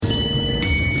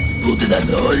I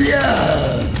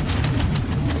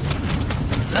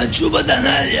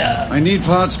need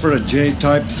parts for a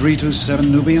J-type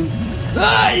 327 Nubian.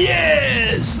 Ah,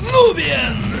 yes!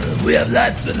 Nubian! We have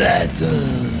lots of that.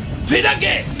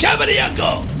 Pinake,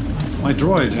 Cavalianco! My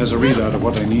droid has a readout of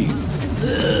what I need.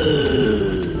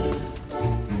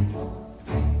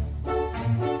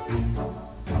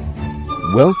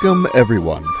 Welcome,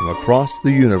 everyone, from across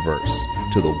the universe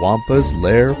to the Wampa's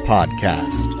Lair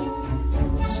podcast.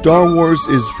 Star Wars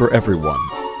is for everyone,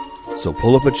 so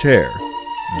pull up a chair,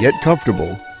 get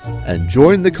comfortable, and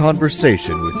join the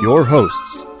conversation with your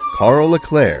hosts, Carl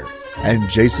Leclerc and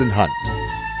Jason Hunt,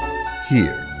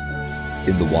 here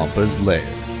in the Wampa's Lair.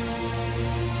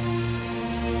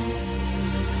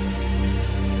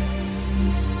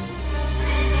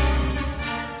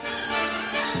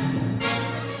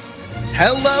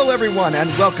 Hello, everyone, and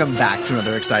welcome back to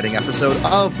another exciting episode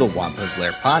of the Wampa's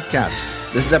Lair podcast.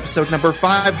 This is episode number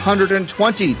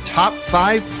 520, Top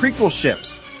 5 Prequel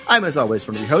Ships. I'm, as always,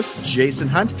 one of your hosts, Jason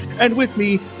Hunt, and with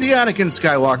me, the Anakin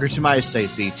Skywalker to my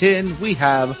CC10, we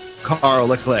have Carl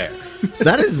Leclerc.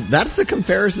 That's a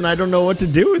comparison I don't know what to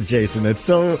do with, Jason. It's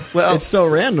so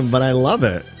random, but I love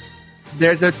it.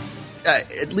 They're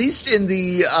at least in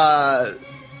the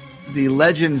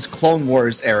Legends Clone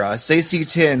Wars era,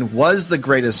 CC10 was the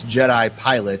greatest Jedi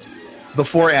pilot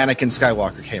before Anakin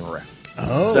Skywalker came around.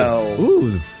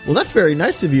 Well, that's very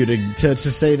nice of you to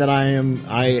say that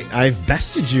I've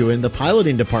bested you in the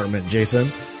piloting department,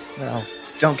 Jason. Well,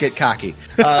 don't get cocky.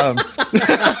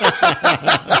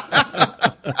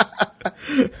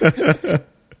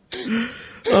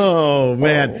 Oh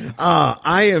man,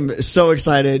 I am so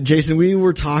excited, Jason. We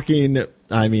were talking.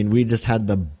 I mean, we just had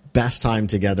the best time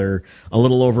together a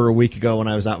little over a week ago when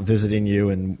I was out visiting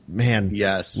you, and man,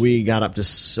 yes, we got up to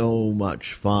so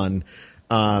much fun.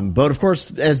 But of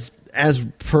course, as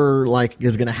per like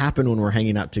is going to happen when we're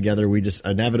hanging out together, we just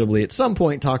inevitably at some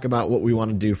point talk about what we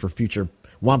want to do for future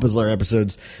Wampa's Lair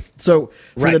episodes. So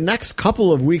for the next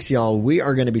couple of weeks, y'all, we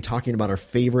are going to be talking about our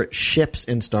favorite ships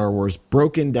in Star Wars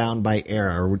broken down by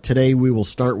era. Today we will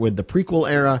start with the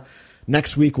prequel era.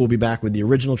 Next week we'll be back with the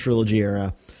original trilogy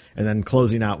era, and then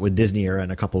closing out with Disney era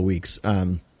in a couple of weeks.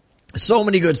 So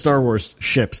many good Star Wars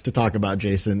ships to talk about,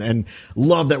 Jason, and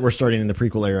love that we're starting in the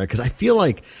prequel era, because I feel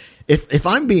like if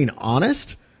I'm being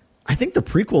honest, I think the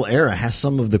prequel era has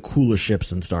some of the coolest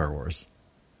ships in Star Wars.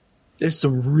 There's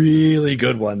some really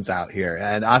good ones out here,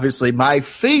 and obviously my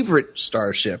favorite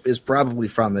starship is probably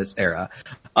from this era,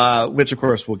 which of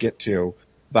course we'll get to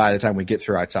by the time we get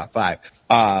through our top 5.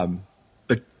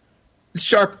 But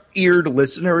sharp-eared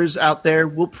listeners out there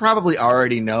will probably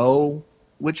already know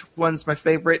which one's my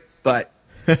favorite, but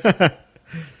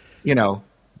you know,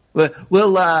 we'll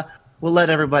let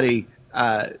everybody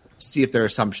see if their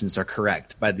assumptions are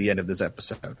correct by the end of this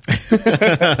episode.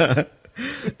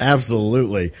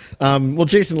 Absolutely. Well,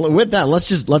 Jason, with that,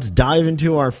 let's dive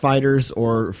into our fighters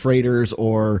or freighters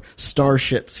or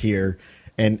starships here,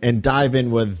 and dive in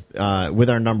with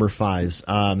our number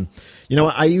 5s. You know,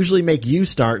 I usually make you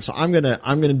start, so I'm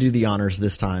gonna do the honors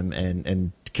this time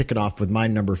and kick it off with my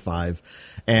number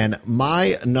 5. And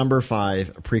my number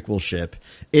 5 prequel ship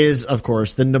is, of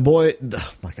course, the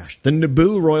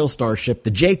Naboo Royal Starship,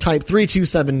 the J-Type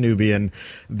 327 Nubian,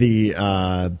 the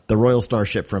Royal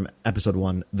Starship from Episode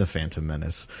 1, The Phantom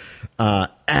Menace.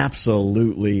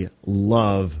 Absolutely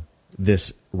love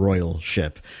this royal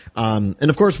ship. And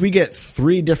of course, we get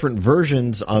 3 different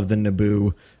versions of the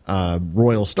Naboo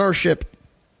Royal Starship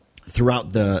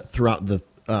throughout the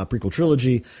prequel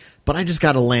trilogy, but I just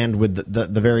got to land with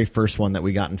the very first one that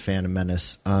we got in Phantom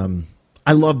Menace.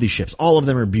 I love these ships. All of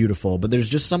them are beautiful, but there's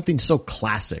just something so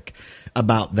classic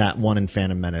about that one in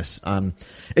Phantom Menace.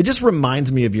 It just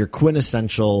reminds me of your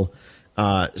quintessential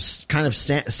kind of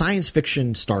science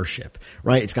fiction starship,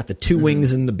 right? It's got the 2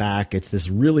 wings in the back. It's this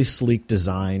really sleek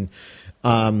design.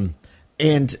 And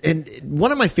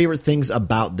one of my favorite things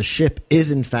about the ship is,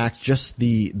 in fact, just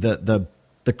the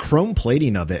chrome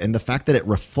plating of it and the fact that it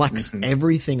reflects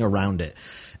everything around it.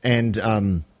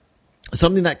 And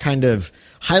something that kind of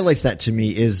highlights that to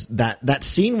me is that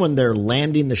scene when they're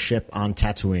landing the ship on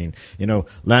Tatooine, you know,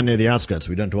 land near the outskirts.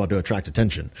 We don't want to attract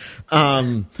attention.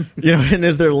 You know, and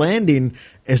as they're landing,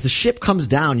 as the ship comes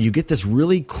down, you get this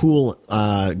really cool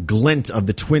glint of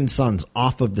the twin suns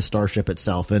off of the starship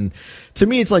itself. And to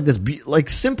me, it's like this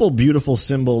simple, beautiful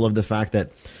symbol of the fact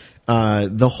that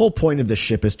the whole point of the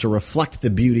ship is to reflect the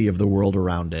beauty of the world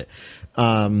around it.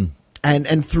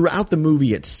 And throughout the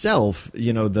movie itself,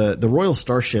 you know, the Royal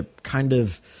Starship kind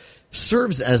of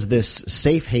serves as this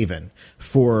safe haven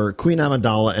for Queen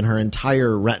Amidala and her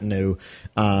entire retinue.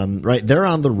 Right, they're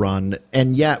on the run,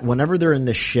 and yet whenever they're in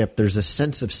this ship, there's a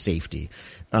sense of safety.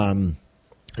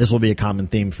 This will be a common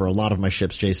theme for a lot of my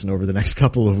ships, Jason, over the next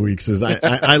couple of weeks. Is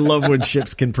I love when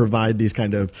ships can provide these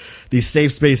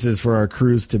safe spaces for our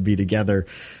crews to be together.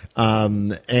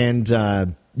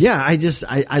 Yeah,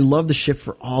 I love the ship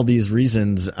for all these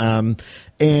reasons.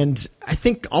 And I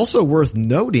think also worth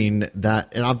noting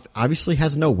that it obviously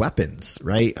has no weapons,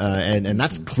 right? And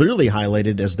that's clearly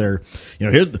highlighted as there's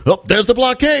the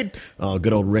blockade. Oh,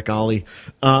 good old Rick Ollie.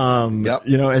 Yep.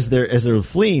 As they're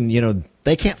fleeing,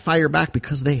 they can't fire back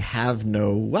because they have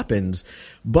no weapons.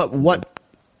 But what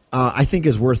I think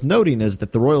is worth noting is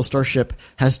that the Royal Starship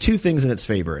has two things in its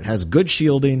favor. It has good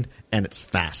shielding and it's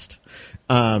fast.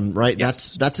 Right.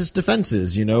 Yes. That's its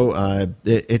defenses.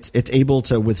 It's able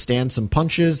to withstand some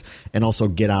punches and also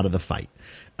get out of the fight.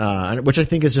 Which I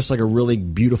think is just like a really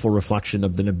beautiful reflection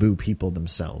of the Naboo people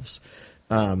themselves.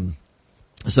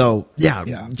 Just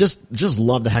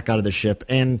love the heck out of the ship.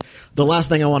 And the last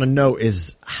thing I want to note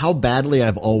is how badly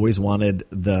I've always wanted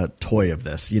the toy of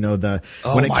this. When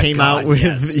it came out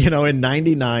with, in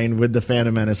 '99 with the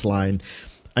Phantom Menace line.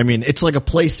 I mean, it's like a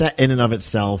play set in and of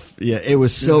itself. Yeah, it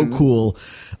was so cool.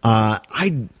 I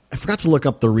forgot to look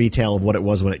up the retail of what it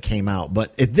was when it came out,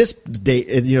 but at this day,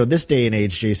 this day and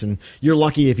age, Jason, you're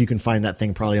lucky if you can find that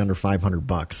thing probably under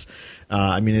 $500.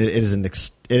 I mean, it is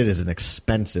an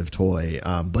expensive toy,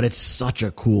 but it's such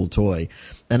a cool toy,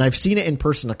 and I've seen it in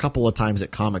person a couple of times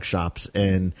at comic shops,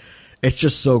 and it's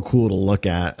just so cool to look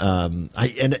at.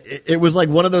 It was like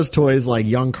one of those toys like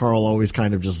young Carl always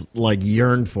kind of just like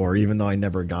yearned for, even though I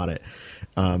never got it.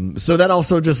 So that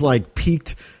also just like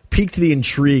piqued the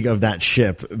intrigue of that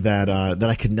ship that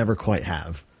I could never quite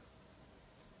have.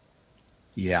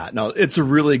 Yeah, no, it's a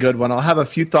really good one. I'll have a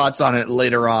few thoughts on it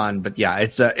later on, but yeah,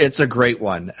 it's a great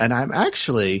one. And I'm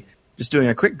actually just doing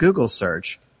a quick Google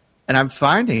search, and I'm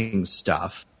finding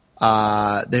stuff.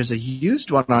 There's a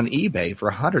used one on eBay for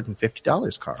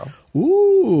 $150, Carl.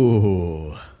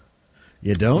 Ooh,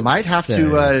 you don't I might have say.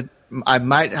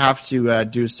 to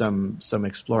do some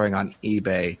exploring on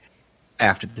eBay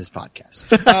after this podcast.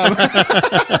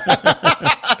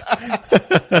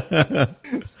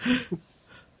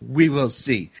 We will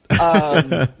see.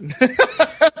 But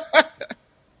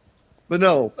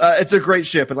no, it's a great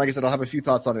ship, and like I said, I'll have a few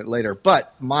thoughts on it later.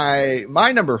 But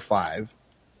my number 5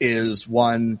 is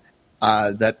one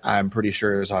that I'm pretty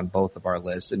sure is on both of our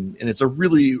lists, and it's a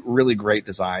really, really great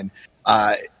design.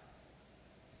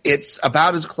 It's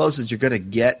about as close as you're going to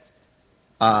get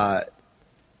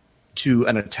to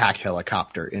an attack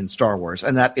helicopter in Star Wars,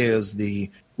 and that is the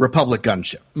Republic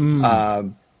gunship.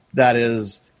 That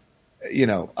is,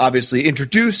 obviously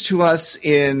introduced to us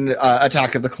in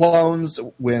Attack of the Clones,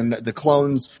 when the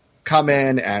clones come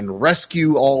in and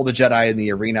rescue all the Jedi in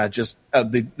the arena. Just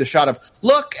the shot of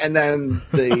look, and then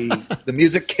the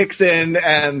music kicks in,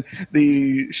 and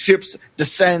the ships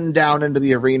descend down into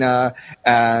the arena,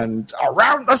 and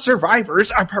around the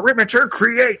survivors, a perimeter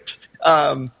create.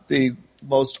 The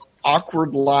most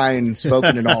awkward line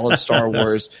spoken in all of Star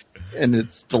Wars, and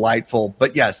it's delightful.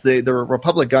 But yes, the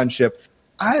Republic gunship,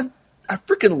 I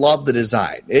freaking love the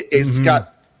design. It's got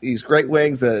these great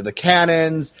wings, the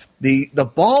cannons,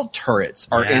 the ball turrets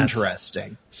are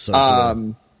interesting. So cool.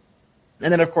 And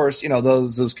then of course,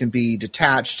 those can be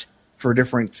detached for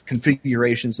different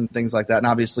configurations and things like that. And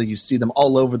obviously you see them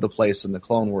all over the place in the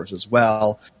Clone Wars as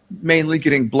well, mainly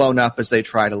getting blown up as they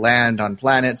try to land on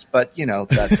planets, but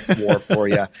that's war for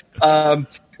you.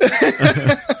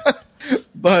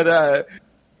 But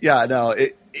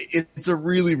it's a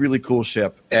really, really cool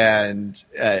ship, and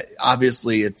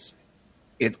obviously it's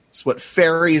what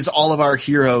ferries all of our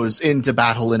heroes into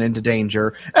battle and into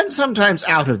danger, and sometimes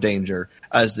out of danger,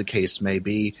 as the case may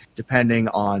be, depending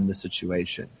on the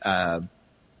situation. But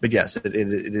yes, it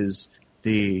is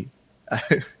the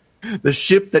the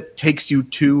ship that takes you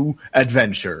to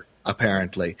adventure,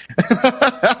 apparently.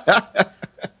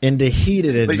 Into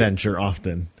heated adventure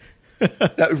often.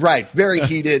 Right, very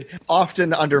heated,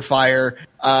 often under fire,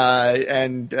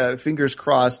 and fingers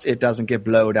crossed it doesn't get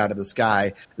blowed out of the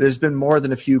sky. There's been more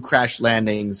than a few crash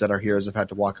landings that our heroes have had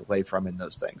to walk away from in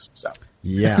those things. So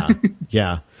yeah.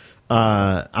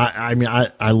 I mean,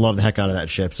 I love the heck out of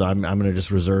that ship, so I'm going to just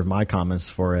reserve my comments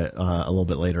for it a little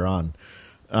bit later on.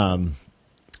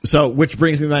 So, which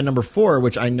brings me to my number 4,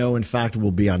 which I know, in fact,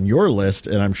 will be on your list,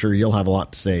 and I'm sure you'll have a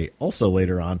lot to say also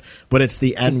later on, but it's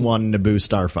the N1 Naboo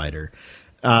Starfighter.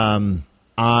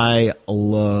 I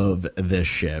love this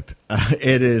ship.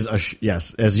 It is,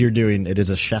 yes, as you're doing, it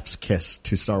is a chef's kiss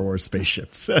to Star Wars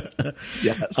spaceships.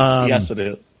 Yes, yes, it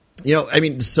is. I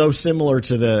mean, so similar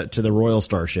to the Royal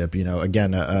Starship.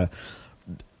 Again,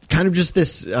 kind of just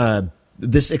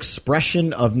this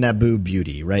expression of Naboo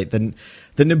beauty, right? The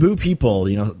Naboo people,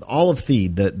 all of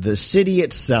Theed, the city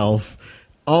itself,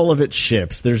 all of its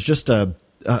ships. There's just a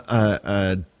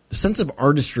sense of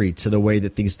artistry to the way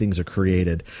that these things are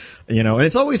created, and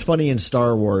it's always funny in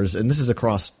Star Wars, and this is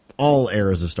across all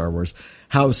eras of Star Wars,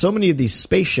 how so many of these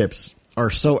spaceships are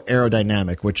so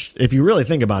aerodynamic, which, if you really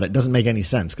think about it, doesn't make any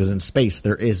sense because in space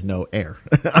there is no air.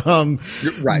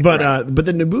 Right. But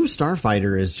the Naboo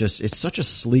Starfighter it's such a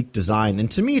sleek design, and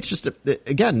to me, it's just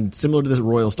again similar to this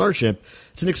Royal Starship.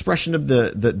 It's an expression of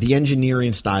the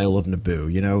engineering style of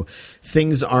Naboo.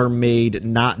 Things are made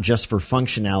not just for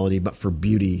functionality but for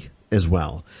beauty as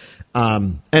well.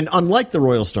 And unlike the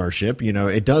Royal Starship,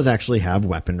 it does actually have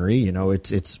weaponry.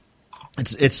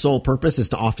 Its sole purpose is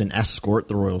to often escort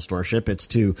the Royal Starship. It's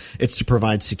to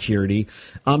provide security.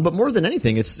 But more than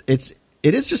anything, it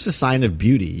is just a sign of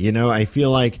beauty. I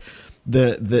feel like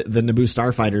the Naboo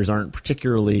Starfighters aren't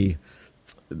particularly,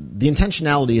 the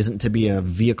intentionality isn't to be a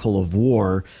vehicle of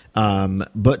war,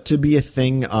 but to be a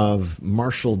thing of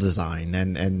martial design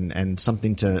and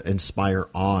something to inspire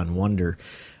awe and wonder.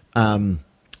 Kind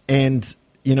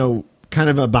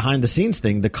of a behind the scenes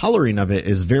thing, the coloring of it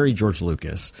is very George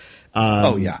Lucas.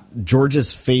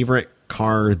 George's favorite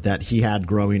car that he had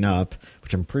growing up,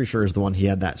 which I'm pretty sure is the one he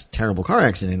had that terrible car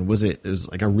accident in, it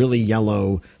was like a really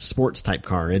yellow sports type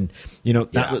car. And,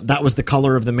 that was the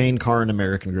color of the main car in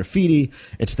American Graffiti.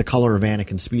 It's the color of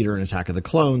Anakin Speeder in Attack of the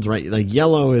Clones, right? Like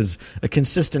yellow is a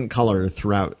consistent color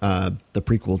throughout the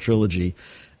prequel trilogy.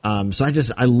 So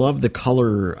I love the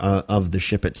color of the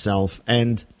ship itself.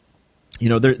 And,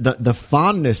 the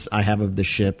fondness I have of the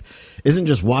ship isn't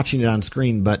just watching it on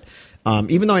screen, but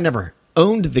even though I never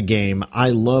owned the game,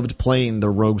 I loved playing the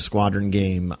Rogue Squadron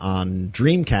game on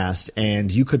Dreamcast,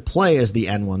 and you could play as the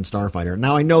N1 Starfighter.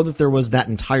 Now, I know that there was that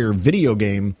entire video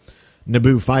game,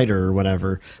 Naboo Fighter or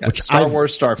whatever, Star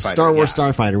Wars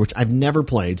Starfighter, which I've never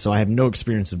played, so I have no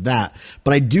experience of that.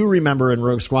 But I do remember in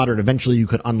Rogue Squadron, eventually you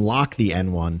could unlock the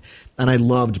N1, and I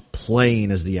loved playing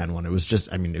as the N1. It was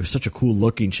just, it was such a cool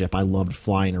looking ship. I loved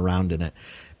flying around in it.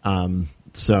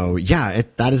 So yeah,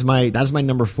 that is my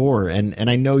number 4, and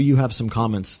I know you have some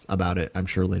comments about it, I'm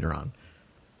sure, later on.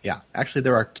 Yeah, actually,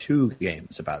 there are 2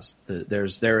 games about it. There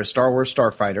is Star Wars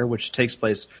Starfighter, which takes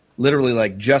place literally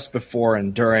like just before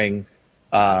and during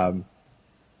the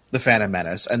Phantom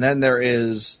Menace, and then there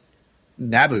is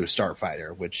Naboo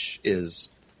Starfighter, which is,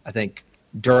 I think,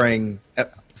 during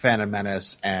Phantom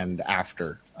Menace and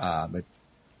after. But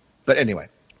anyway,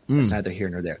 that's neither here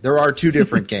nor there. There are 2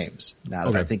 different games now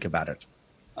that I think about it.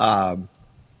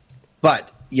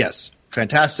 But yes,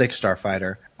 fantastic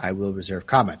Starfighter. I will reserve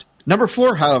comment. Number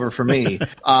 4, however, for me,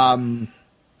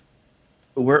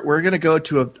 we're going to go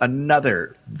to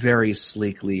another very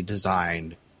sleekly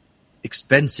designed,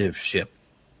 expensive ship,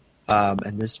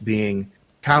 and this being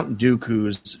Count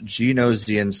Dooku's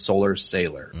Geonosian Solar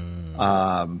Sailor.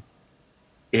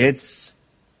 It's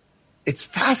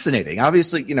fascinating.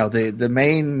 Obviously, the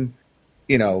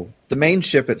main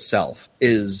ship itself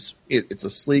it's a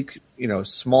sleek,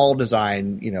 small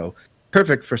design,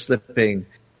 perfect for slipping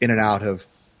in and out of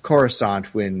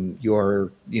Coruscant when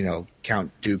you're,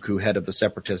 Count Dooku, head of the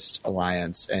Separatist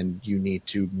Alliance, and you need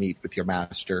to meet with your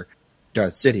master,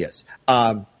 Darth Sidious.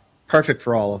 Perfect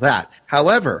for all of that.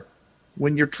 However,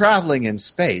 when you're traveling in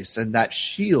space and that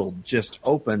shield just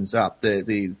opens up,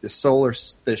 the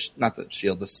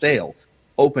sail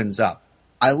opens up.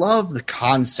 I love the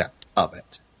concept of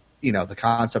it. The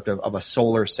concept of a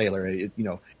solar sailor.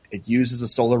 It uses the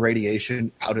solar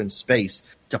radiation out in space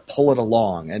to pull it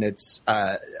along, and it's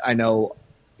I know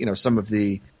some of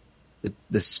the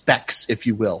specs, if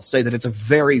you will, say that it's a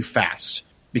very fast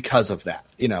because of that.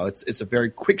 It's a very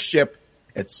quick ship.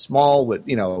 It's small,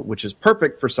 which is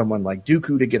perfect for someone like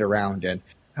Dooku to get around in.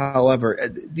 However,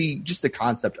 the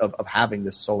concept of having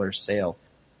this solar sail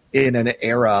in an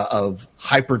era of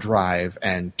hyperdrive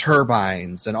and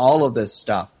turbines and all of this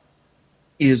stuff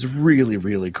is really,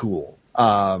 really cool.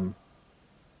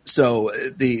 So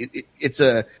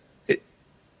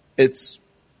it's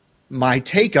my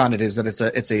take on it is that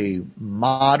it's a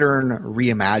modern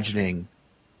reimagining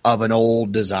of an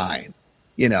old design.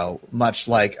 Much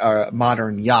like our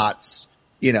modern yachts,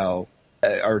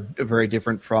 are very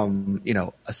different from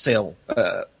a sailboat,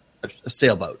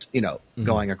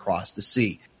 going across the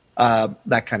sea,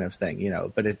 that kind of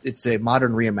thing. But it's a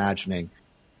modern reimagining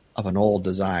of an old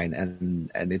design,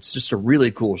 and it's just a really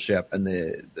cool ship, and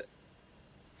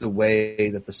the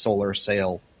way that the solar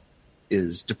sail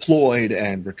is deployed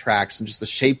and retracts, and just the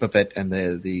shape of it, and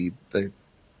the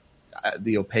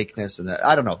the opaqueness and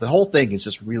I don't know. The whole thing is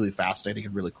just really fascinating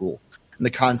and really cool. And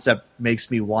the concept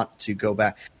makes me want to go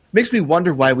back. Makes me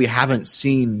wonder why we haven't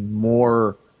seen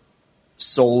more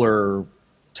solar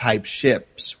type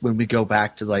ships when we go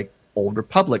back to like Old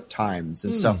Republic times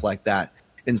and stuff like that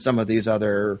in some of these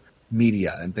other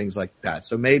media and things like that.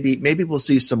 So maybe we'll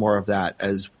see some more of that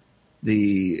as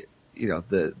the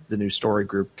new story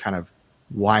group kind of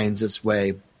winds its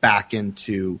way back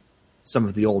into some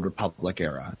of the Old Republic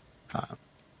era.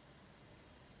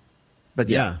 But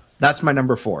yeah, that's my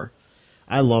number 4.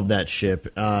 I love that ship.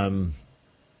 I mean,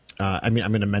 I'm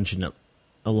going to mention it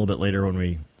a little bit later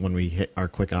when we hit our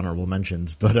quick honorable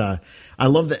mentions, but I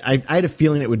love that. I had a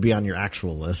feeling it would be on your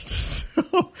actual list.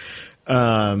 So,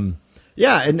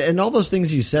 yeah, and all those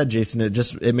things you said, Jason,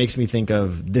 it makes me think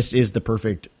of this is the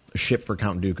perfect ship for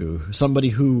Count Dooku, somebody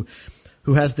who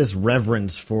has this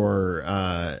reverence for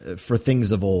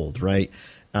things of old, right?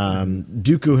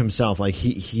 Dooku himself, like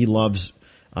he loves,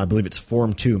 I believe it's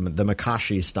Form 2, the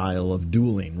Makashi style of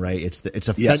dueling, right? It's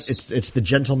the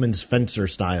gentleman's fencer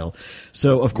style.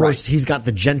 So of course he's got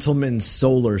the gentleman's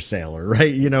solar sailor,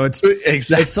 right?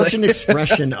 It's such an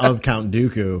expression of Count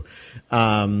Dooku.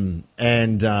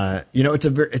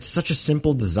 It's such a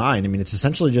simple design. I mean, it's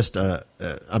essentially just a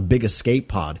big escape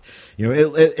pod.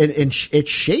 Its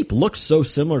shape looks so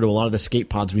similar to a lot of the escape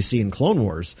pods we see in Clone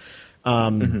Wars.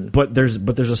 But there's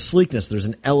a sleekness, there's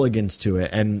an elegance to it,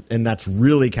 and that's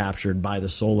really captured by the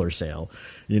solar sail.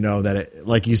 That it,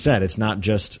 like you said, it's not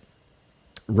just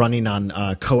running on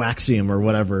coaxium or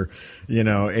whatever.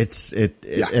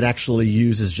 It actually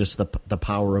uses just the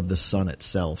power of the sun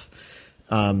itself.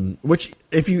 Which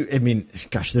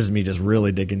gosh, this is me just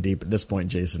really digging deep at this point,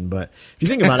 Jason. But if you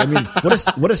think about it, I mean,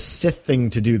 what a Sith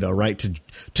thing to do, though, right?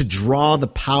 To draw the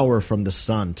power from the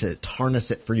sun, to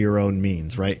harness it for your own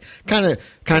means, right? Kind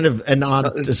of an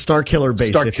odd Star Killer base.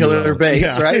 Star Killer base,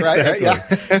 yeah, right? Exactly.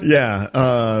 Right, yeah.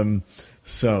 Yeah.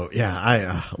 So yeah,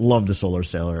 I love the Solar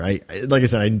Sailor. Like I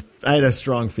said, I had a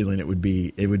strong feeling it would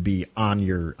be on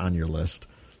your list.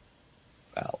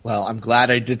 Well, I'm glad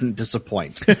I didn't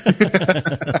disappoint.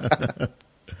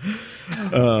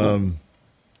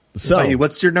 So,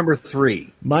 what's your number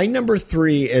 3? My number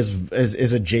 3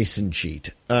 is a Jason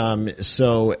cheat.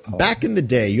 Back in the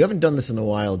day, you haven't done this in a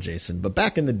while, Jason, but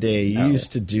back in the day, you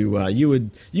used to do you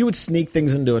would sneak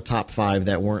things into a top 5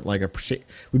 that weren't like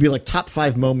would be like top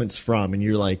 5 moments from, and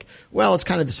you're like, well, it's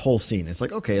kind of this whole scene. It's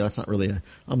like, okay, that's not really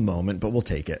a moment, but we'll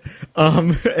take it.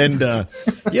 You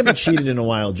haven't cheated in a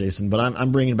while, Jason, but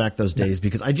I'm bringing back those days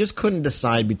because I just couldn't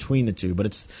decide between the two. But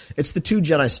it's the 2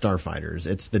 Jedi starfighters.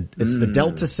 It's the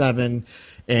Delta 7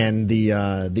 and the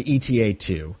ETA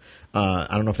 2. I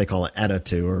don't know if they call it ETA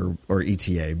 2 or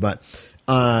ETA, but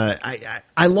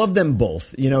I love them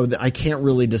both. I can't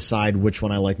really decide which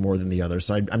one I like more than the other,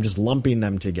 so I'm just lumping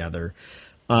them together.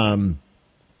 But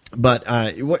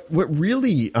what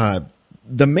really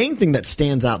the main thing that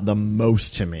stands out the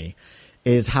most to me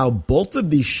is how both of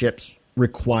these ships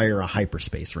require a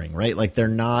hyperspace ring, right? Like they're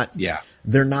not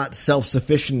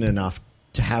self-sufficient enough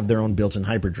to have their own built-in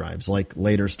hyperdrives like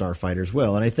later starfighters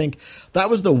will. And I think that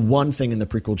was the one thing in the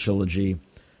prequel trilogy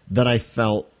that I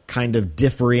felt kind of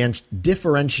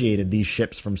differentiated these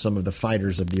ships from some of the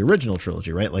fighters of the original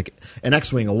trilogy, right? Like an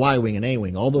X-Wing, a Y-Wing, an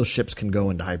A-Wing, all those ships can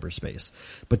go into hyperspace.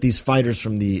 But these fighters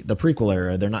from the prequel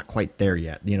era, they're not quite there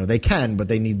yet. They can, but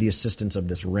they need the assistance of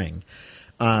this ring.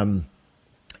 And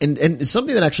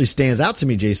something that actually stands out to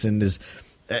me, Jason, is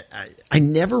I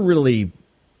never really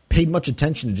paid much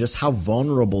attention to just how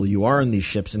vulnerable you are in these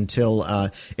ships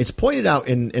until it's pointed out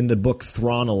in the book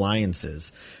Thrawn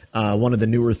Alliances, one of the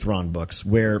newer Thrawn books,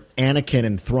 where Anakin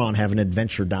and Thrawn have an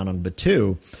adventure down on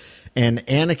Batuu, and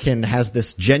Anakin has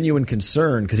this genuine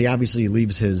concern because he obviously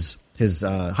leaves his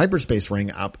hyperspace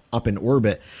ring up in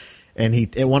orbit. And he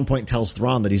at one point tells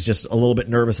Thrawn that he's just a little bit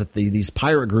nervous that these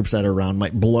pirate groups that are around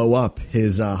might blow up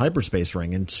his hyperspace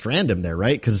ring and strand him there,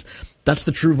 right? Because that's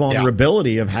the true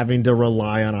vulnerability of having to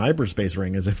rely on a hyperspace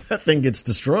ring, is if that thing gets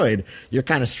destroyed, you're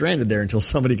kind of stranded there until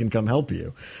somebody can come help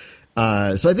you.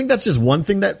 So I think that's just one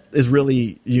thing that is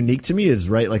really unique to me is,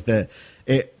 right, like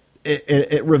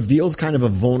it reveals kind of a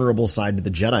vulnerable side to the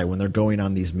Jedi when they're going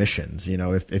on these missions.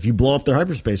 If you blow up their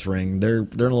hyperspace ring, they're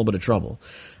in a little bit of trouble.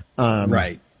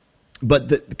 Right.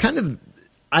 But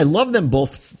I love them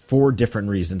both for different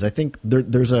reasons. I think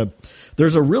there's a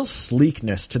real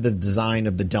sleekness to the design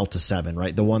of the Delta 7,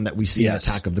 right? The one that we see in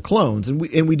Attack of the Clones, and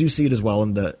we do see it as well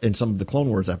in some of the Clone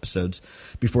Wars episodes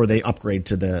before they upgrade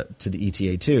to the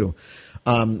ETA 2.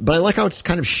 But I like how it's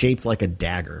kind of shaped like a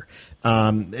dagger.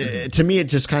 To me, it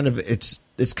just kind of it's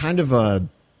kind of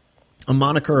a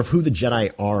moniker of who the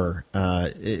Jedi are,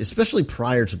 especially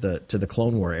prior to the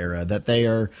Clone War era, that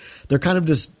they're kind of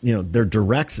just, they're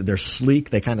direct, they're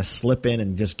sleek, they kind of slip in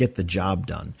and just get the job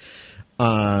done.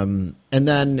 And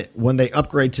then when they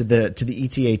upgrade to the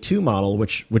ETA-2 model,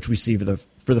 which we see for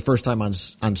the first time on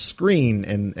screen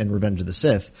in Revenge of the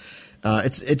Sith,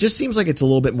 it just seems like it's a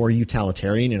little bit more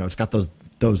utilitarian. It's got those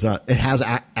it has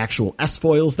actual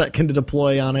S-foils that can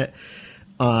deploy on it.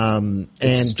 And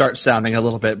starts sounding a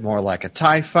little bit more like a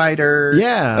TIE fighter.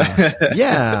 Yeah.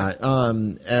 Yeah.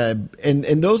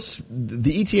 And those,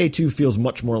 the ETA-2 feels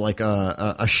much more like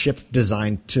a ship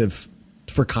designed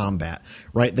for combat,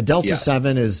 right? The Delta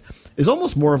 7 is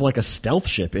almost more of like a stealth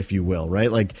ship, if you will,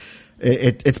 right? Like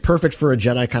it's perfect for a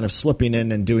Jedi kind of slipping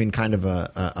in and doing kind of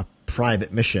a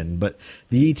private mission, but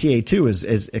the ETA-2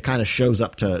 is it kind of shows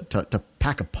up to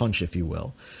pack a punch, if you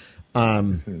will.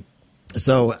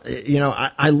 So,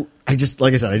 I just,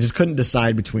 like I said, I just couldn't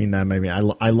decide between them. I mean,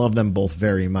 I love them both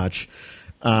very much.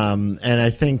 And I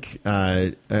think,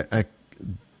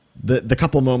 the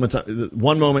couple moments,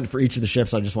 one moment for each of the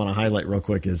ships I just want to highlight real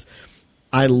quick is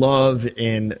I love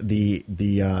in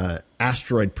the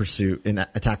asteroid pursuit in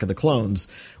Attack of the Clones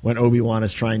when Obi-Wan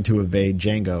is trying to evade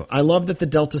Jango. I love that the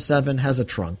Delta 7 has a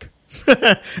trunk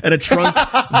and a trunk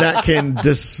that can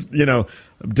just,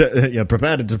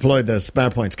 prepare to deploy the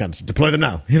spare points. Deploy them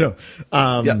now,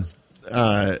 Yes.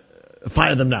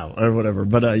 Fire them now or whatever.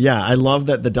 But I love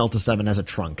that the Delta 7 has a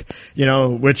trunk,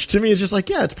 which to me is just like,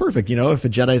 yeah, it's perfect. If a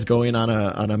Jedi's going on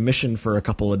a mission for a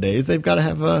couple of days, they've got to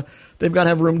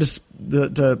have room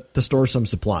to store some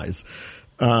supplies.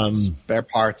 Spare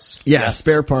parts. Yeah, yes.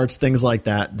 Spare parts, things like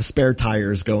that. The spare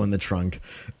tires go in the trunk.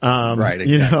 Right,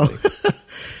 exactly.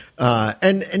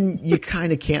 And you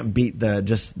kind of can't beat the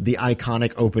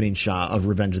iconic opening shot of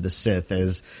Revenge of the Sith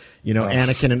as,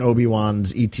 Anakin and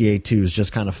Obi-Wan's ETA-2s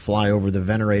just kind of fly over the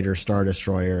Venerator Star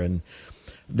Destroyer, and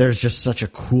there's just such a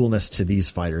coolness to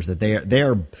these fighters that they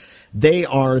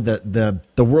are the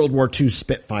World War II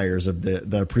Spitfires of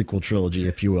the prequel trilogy,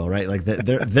 if you will, right? Like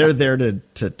they're there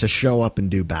to show up and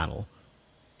do battle.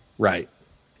 Right.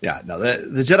 Yeah, no,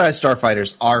 the Jedi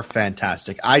Starfighters are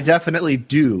fantastic. I definitely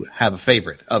do have a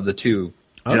favorite of the two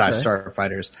Jedi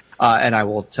Starfighters, and I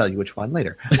will tell you which one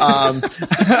later.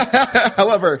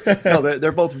 However, no,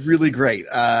 they're both really great.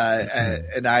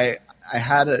 And I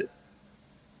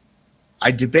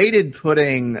debated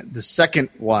putting the second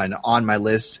one on my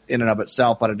list in and of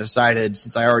itself, but I decided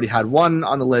since I already had one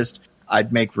on the list,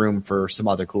 I'd make room for some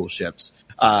other cool ships.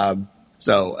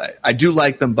 So I do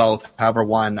like them both. However,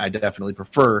 one I definitely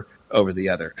prefer over the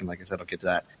other. And like I said, I'll get to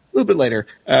that a little bit later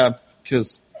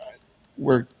because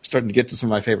we're starting to get to some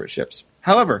of my favorite ships.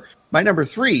 However, my number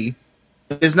 3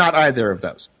 is not either of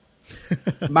those.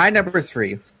 My number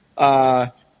 3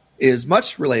 is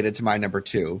much related to my number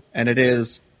 2, and it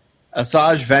is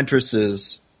Asajj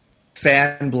Ventress's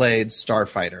Fanblade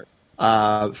Starfighter.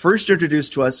 First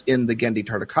introduced to us in the Genndy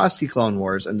Tartakovsky Clone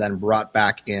Wars, and then brought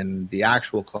back in the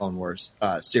actual Clone Wars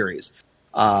series.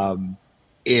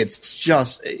 It's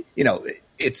just,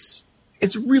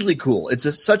 it's really cool.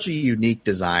 It's such a unique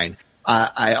design.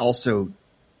 I also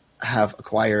have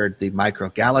acquired the Micro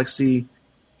Galaxy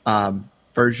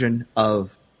version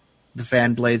of the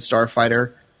Fanblade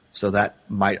Starfighter, so that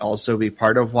might also be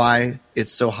part of why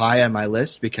it's so high on my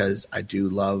list, because I do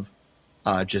love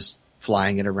just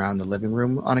flying it around the living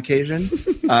room on occasion.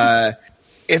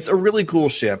 It's a really cool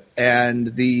ship,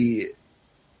 and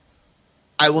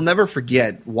I will never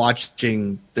forget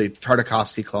watching the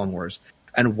Tartakovsky Clone Wars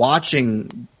and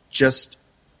watching just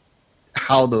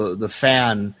how the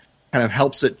fan kind of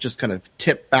helps it just kind of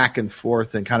tip back and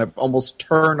forth and kind of almost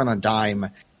turn on a dime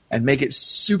and make it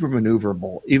super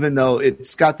maneuverable, even though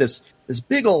it's got this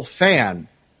big old fan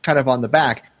kind of on the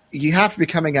back. You have to be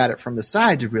coming at it from the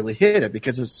side to really hit it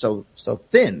because it's so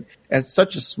thin. It's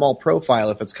such a small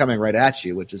profile if it's coming right at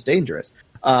you, which is dangerous.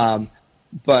 But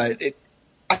I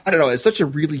don't know. It's such a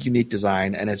really unique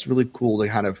design, and it's really cool to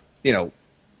kind of,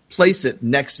 place it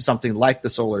next to something like the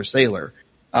Solar Sailor.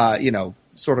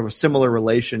 Sort of a similar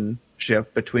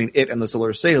relationship between it and the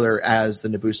Solar Sailor as the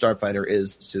Naboo Starfighter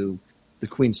is to the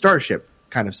Queen Starship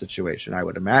kind of situation, I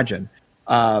would imagine.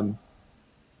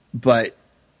 But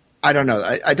I don't know.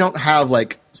 I don't have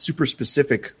like super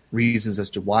specific reasons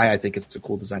as to why I think it's a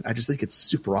cool design. I just think it's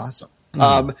super awesome.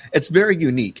 Mm-hmm. It's very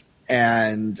unique.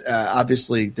 And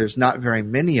obviously there's not very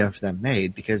many of them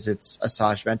made because it's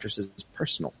Asajj Ventress's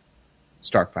personal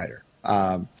starfighter.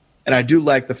 And I do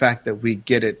like the fact that we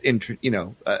get it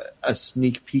a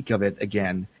sneak peek of it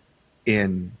again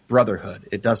in Brotherhood.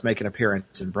 It does make an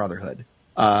appearance in Brotherhood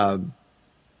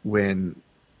when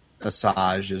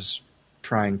Asajj is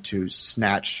trying to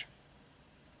snatch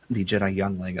the Jedi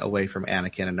youngling away from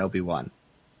Anakin and Obi-Wan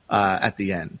at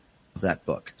the end of that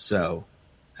book. So,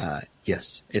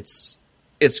 yes, it's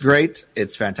great.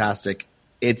 It's fantastic.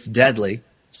 It's deadly.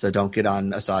 So don't get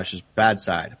on Asajj's bad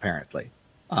side, apparently,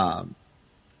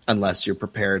 unless you're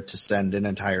prepared to send an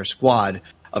entire squad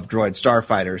of droid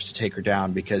starfighters to take her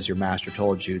down because your master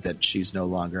told you that she's no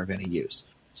longer of any use.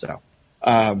 So,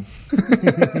 like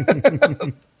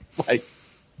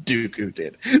Dooku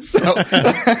did. So,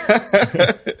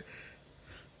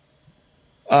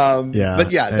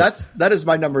 but yeah, that is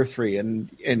my number 3.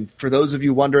 And for those of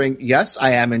you wondering, yes,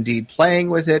 I am indeed playing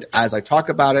with it as I talk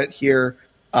about it here.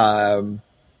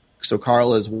 So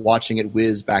Carl is watching it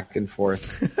whiz back and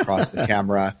forth across the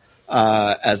camera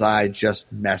as I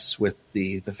just mess with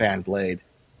the fan blade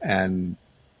and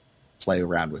play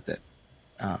around with it.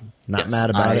 Not mad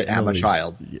about it. I am a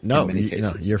child. No,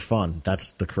 you're fun.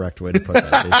 That's the correct way to put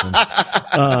that,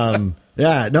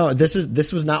 Jason.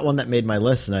 This was not one that made my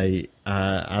list, and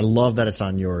I love that it's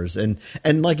on yours. And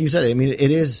like you said, I mean,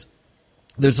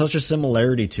 there's such a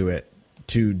similarity to it,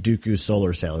 to Dooku's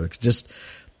Solar Sailor.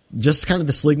 Just kind of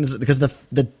the sleekness, because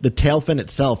the tail fin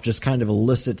itself just kind of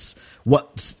elicits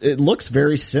what it looks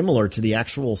very similar to the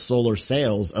actual solar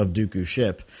sails of Dooku's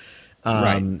ship.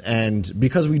 Right. And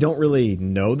because we don't really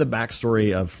know the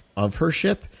backstory of her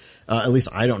ship, at least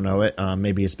I don't know it.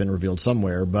 Maybe it's been revealed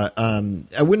somewhere, but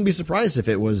I wouldn't be surprised if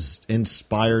it was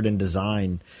inspired in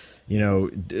design. You know,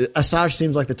 Asajj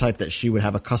seems like the type that she would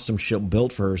have a custom ship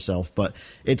built for herself, but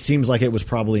it seems like it was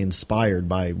probably inspired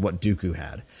by what Dooku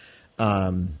had.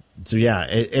 So yeah,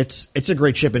 it's a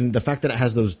great ship, and the fact that it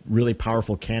has those really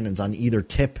powerful cannons on either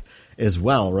tip as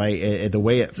well, right? The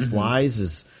way it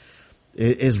flies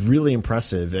is really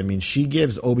impressive. I mean, she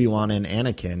gives Obi-Wan and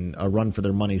Anakin a run for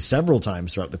their money several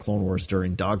times throughout the Clone Wars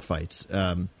during dogfights,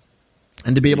 and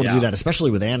to be able to do that,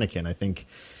 especially with Anakin, I think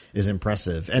is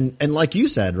impressive. And like you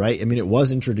said, right? I mean, it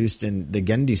was introduced in the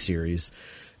Genndy series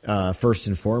first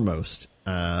and foremost.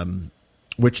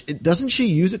 Doesn't she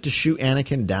use it to shoot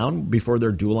Anakin down before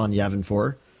their duel on Yavin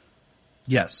 4?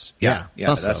 Yes. Yeah.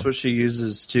 That's what she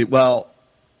uses to. Well,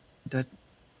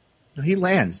 he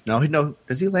lands. No,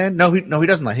 does he land? No, he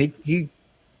doesn't land. He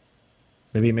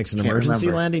maybe he makes an emergency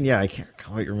landing. Yeah, I can't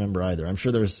quite remember either. I'm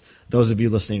sure there's those of you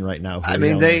listening right now. I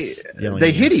mean, they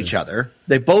hit each other.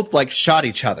 They both shot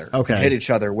each other. Okay, hit each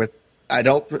other with. I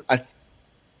don't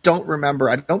remember.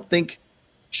 I don't think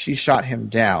she shot him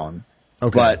down.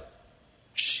 Okay, but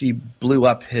she blew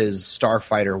up his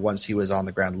starfighter once he was on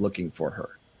the ground looking for her.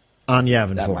 On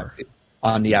Yavin 4.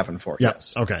 On Yavin 4, yep.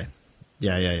 Yes. Okay.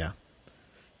 Yeah.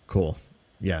 Cool.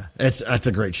 Yeah. It's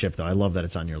a great ship, though. I love that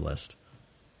it's on your list.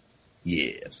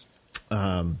 Yes.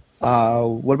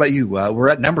 What about you? We're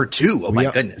at number 2. Oh,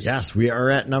 my goodness. Yes, we are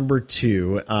at number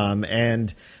 2.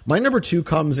 And my number 2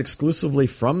 comes exclusively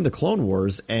from the Clone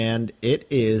Wars, and it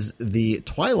is the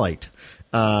Twilight,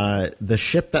 the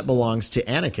ship that belongs to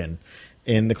Anakin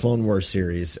in the Clone Wars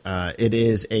series. It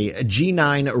is a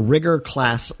G9 Rigger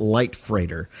class light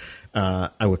freighter. I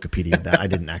Wikipedia'd that. I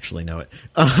didn't actually know it.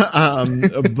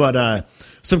 But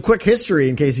some quick history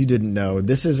in case you didn't know.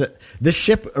 This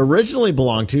ship originally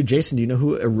belonged to, Jason, do you know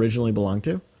who it originally belonged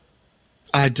to?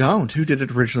 I don't. Who did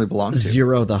it originally belong to?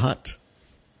 Zero the Hutt.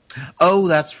 Oh,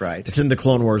 that's right. It's in the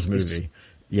Clone Wars movie.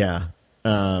 Yeah.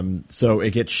 So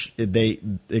it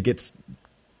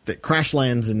crash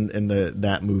lands in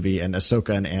that movie, and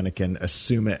Ahsoka and Anakin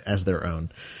assume it as their own.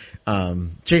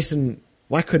 Jason,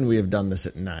 why couldn't we have done this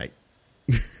at night?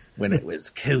 When it was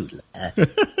cooler. Oh,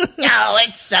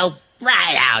 it's so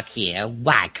bright out here.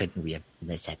 Why couldn't we have done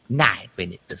this at night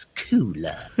when it was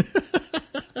cooler?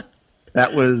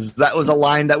 That was a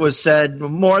line that was said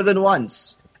more than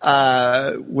once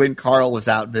when Carl was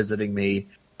out visiting me,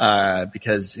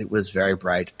 because it was very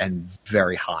bright and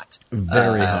very hot.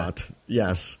 Very hot.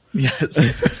 Yes.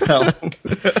 Yes. So.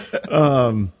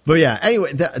 But yeah,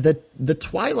 anyway, the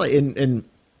Twilight, and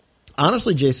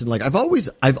honestly, Jason, I've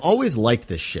always liked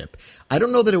this ship. I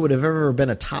don't know that it would have ever been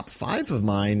a top 5 of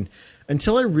mine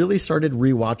until I really started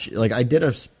rewatching.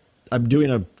 I'm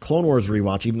doing a Clone Wars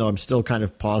rewatch, even though I'm still kind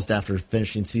of paused after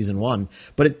finishing season 1,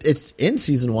 but it's in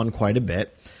season 1 quite a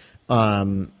bit.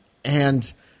 And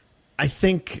I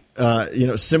think,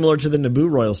 similar to the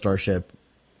Naboo Royal Starship,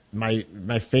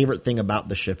 my favorite thing about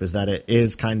the ship is that it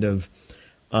is kind of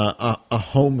a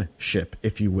home ship,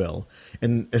 if you will.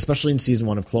 And especially in season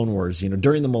 1 of Clone Wars,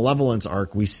 during the Malevolence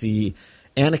arc, we see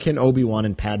Anakin, Obi-Wan,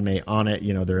 and Padme on it.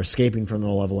 They're escaping from the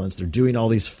Malevolence. They're doing all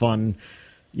these fun,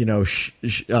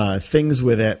 things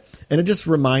with it. And it just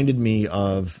reminded me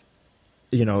of,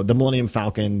 the Millennium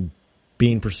Falcon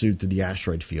being pursued through the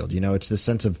asteroid field. It's this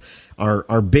sense of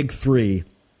our big 3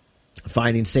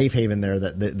 finding safe haven there,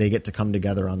 that they get to come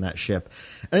together on that ship.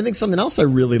 And I think something else I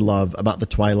really love about the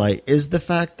Twilight is the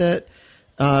fact that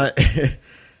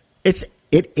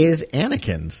it is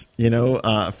Anakin's,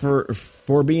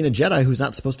 for being a Jedi who's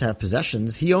not supposed to have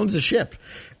possessions. He owns a ship,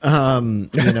 and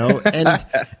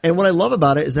what I love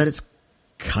about it is that it's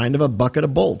kind of a bucket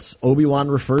of bolts. Obi-Wan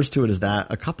refers to it as that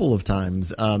a couple of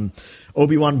times.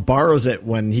 Obi-Wan borrows it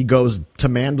when he goes to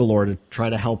Mandalore to try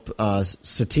to help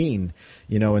Satine,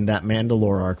 in that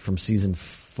Mandalore arc from season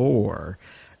 4.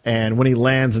 And when he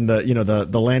lands and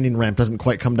the landing ramp doesn't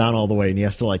quite come down all the way and he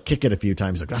has to kick it a few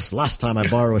times, that's the last time I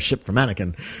borrow a ship from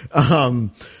Anakin.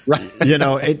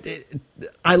 Right.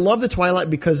 I love the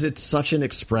Twilight because it's such an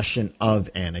expression of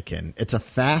Anakin. It's a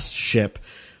fast ship,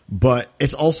 but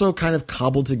it's also kind of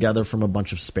cobbled together from a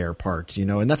bunch of spare parts,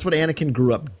 and that's what Anakin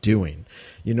grew up doing.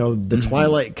 The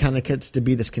Twilight kind of gets to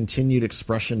be this continued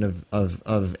expression of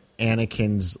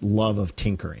Anakin's love of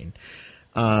tinkering.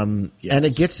 And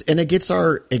it gets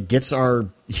our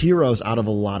heroes out of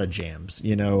a lot of jams.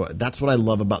 That's what I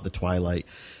love about the Twilight.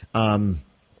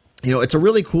 It's a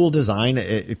really cool design.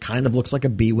 It kind of looks like a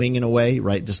B-wing in a way,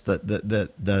 right? Just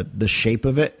the shape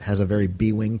of it has a very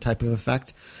B-wing type of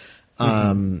effect.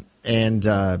 I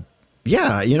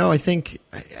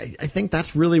think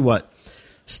that's really what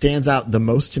stands out the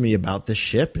most to me about this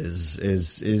ship is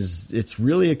it's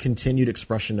really a continued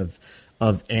expression of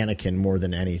Anakin more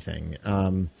than anything.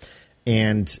 And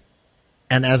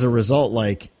as a result,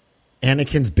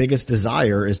 Anakin's biggest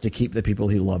desire is to keep the people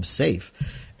he loves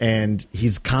safe. And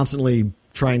he's constantly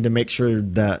trying to make sure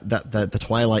that the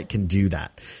Twilight can do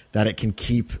that it can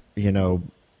keep,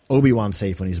 Obi-Wan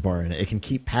safe when he's borrowing it. It can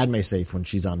keep Padme safe when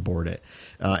she's on board it.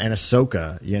 And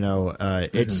Ahsoka,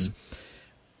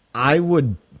 I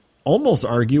would almost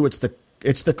argue it's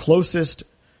the closest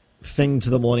thing to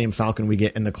the Millennium Falcon we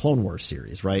get in the Clone Wars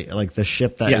series, right? The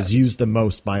ship that is used the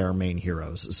most by our main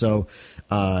heroes. So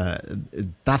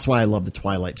that's why I love the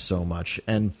Twilight so much.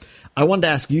 And I wanted to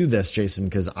ask you this, Jason,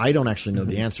 because I don't actually know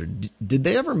the answer. Did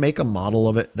they ever make a model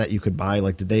of it that you could buy?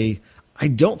 I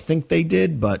don't think they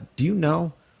did, but do you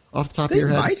know off the top of your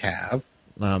head? They might have.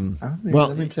 Let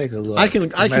me take a look. I can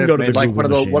go to the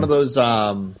Google one of those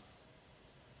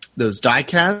die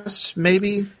casts,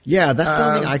 maybe. Yeah, that's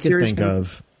something I could think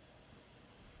of.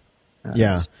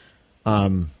 Yeah.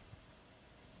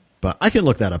 But I can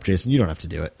look that up, Jason. You don't have to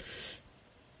do it.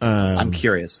 I'm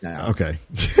curious now. Okay.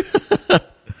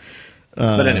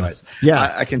 But anyways,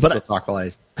 yeah, I can still talk while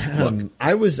I look.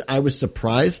 I was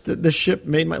surprised that the ship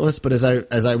made my list, but as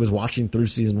I was watching through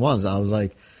season 1, I was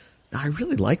like, I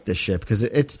really like this ship because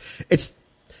that's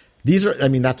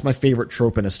my favorite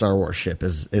trope in a Star Wars ship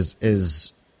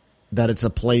is that it's a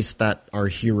place that our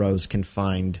heroes can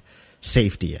find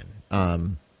safety in.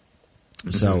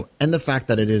 So, and the fact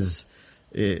that it's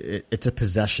a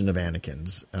possession of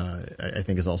Anakin's, I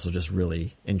think is also just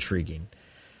really intriguing.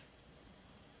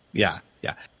 Yeah.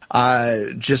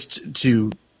 Just to,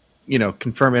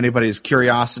 confirm anybody's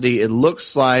curiosity, it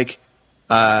looks like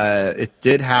it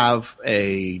did have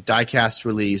a diecast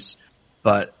release,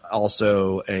 but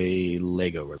also a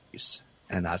Lego release,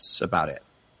 and that's about it.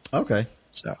 Okay.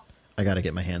 So I got to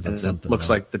get my hands on something. It looks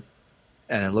like the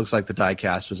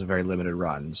diecast was a very limited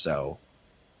run. So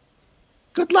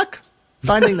good luck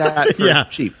finding that for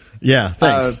cheap. Yeah,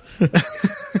 thanks.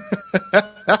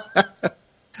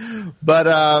 But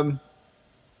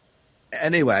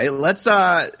anyway, let's.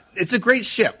 It's a great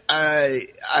ship.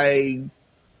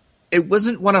 It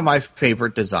wasn't one of my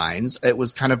favorite designs. It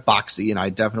was kind of boxy, and I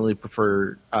definitely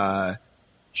prefer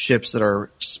ships that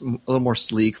are a little more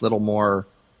sleek, a little more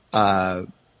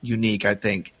unique, I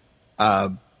think.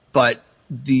 But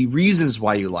the reasons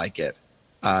why you like it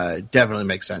definitely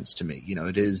make sense to me.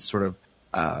 It is sort of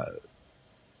a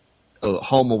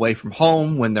home away from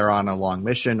home when they're on a long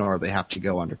mission or they have to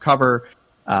go undercover.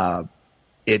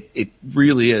 It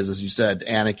really is, as you said,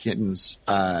 Anakin's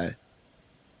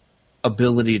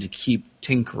ability to keep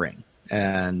tinkering,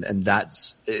 and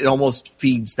that's it. Almost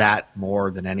feeds that more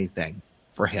than anything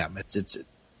for him. It's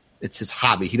his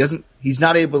hobby. He's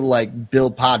not able to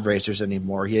build pod racers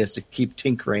anymore. He has to keep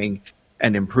tinkering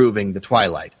and improving the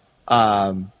Twilight.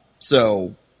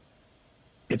 So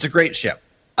it's a great ship.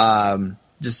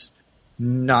 Just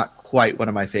not quite one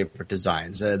of my favorite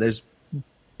designs. There's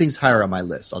things higher on my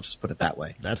list. I'll just put it that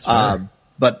way. That's fair.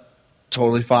 But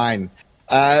totally fine.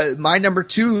 My number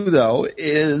 2, though,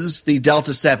 is the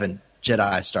Delta 7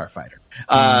 Jedi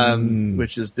Starfighter,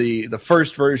 which is the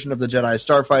first version of the Jedi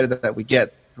Starfighter that we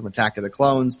get from Attack of the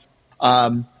Clones.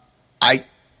 I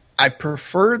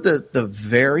prefer the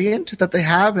variant that they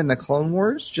have in the Clone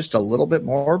Wars just a little bit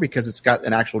more because it's got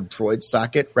an actual droid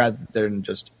socket rather than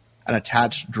just an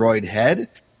attached droid head,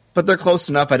 but they're close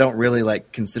enough. I don't really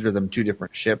like consider them two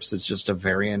different ships. It's just a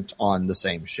variant on the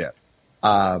same ship.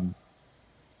 But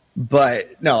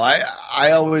no,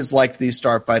 I always liked these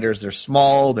starfighters. They're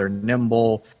small, they're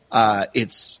nimble.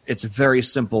 It's a very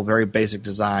simple, very basic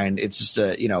design. It's just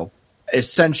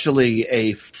essentially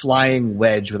a flying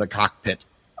wedge with a cockpit.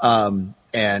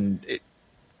 And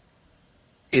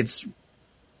it's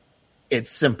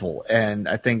simple. And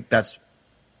I think that's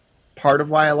part of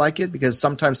why I like it, because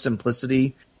sometimes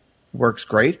simplicity works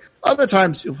great. Other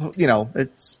times,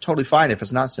 it's totally fine if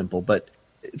it's not simple. But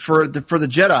for the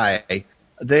Jedi,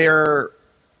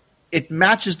 it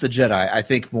matches the Jedi, I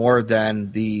think, more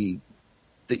than the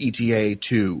ETA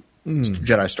 2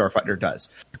 Jedi Starfighter does,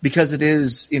 because it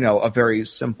is, a very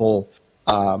simple,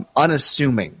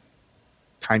 unassuming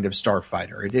kind of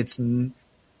starfighter.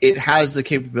 It has the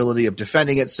capability of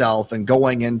defending itself and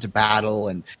going into battle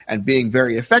and being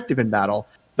very effective in battle,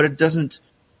 but it doesn't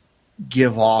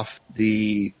give off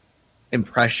the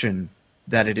impression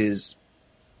that it is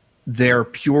there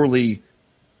purely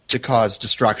to cause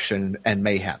destruction and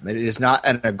mayhem. It is not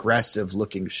an aggressive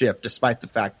looking ship, despite the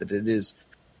fact that it is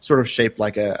sort of shaped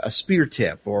like a spear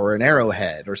tip or an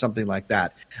arrowhead or something like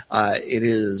that. It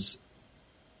is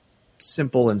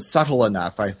simple and subtle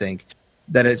enough, I think,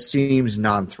 that it seems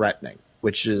non-threatening,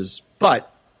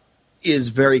 but is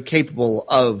very capable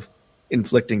of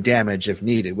inflicting damage if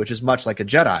needed, which is much like a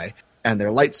Jedi and their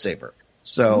lightsaber.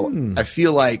 So I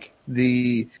feel like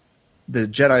the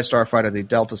Jedi Starfighter, the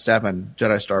Delta 7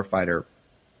 Jedi Starfighter,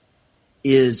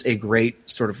 is a great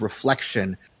sort of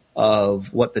reflection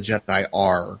of what the Jedi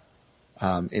are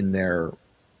in their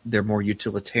more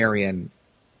utilitarian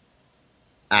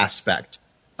aspect,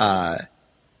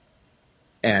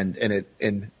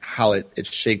 and how it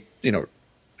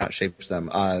shapes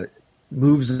them,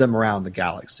 moves them around the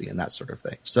galaxy and that sort of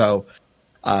thing. So,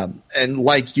 and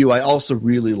like you, I also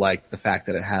really like the fact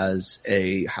that it has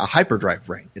a hyperdrive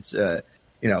ring. It's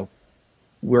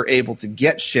we're able to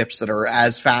get ships that are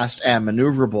as fast and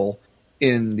maneuverable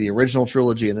in the original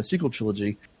trilogy and the sequel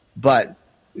trilogy, but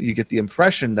you get the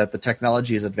impression that the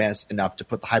technology is advanced enough to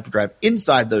put the hyperdrive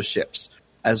inside those ships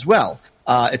as well.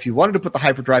 If you wanted to put the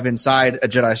hyperdrive inside a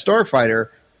Jedi Starfighter,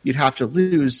 you'd have to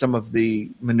lose some of the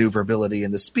maneuverability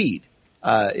and the speed,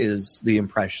 is the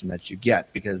impression that you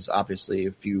get, because obviously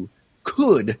if you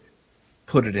could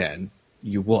put it in,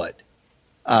 you would.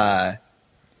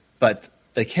 But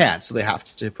they can't, so they have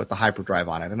to put the hyperdrive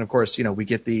on it. And of course, we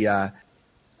get the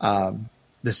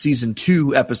season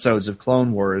 2 episodes of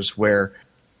Clone Wars where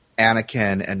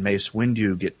Anakin and Mace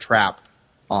Windu get trapped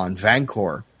on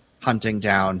Vancor, hunting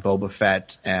down Boba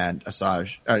Fett and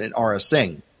and Aura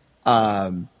Singh.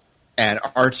 And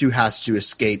R2 has to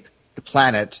escape the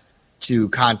planet to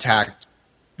contact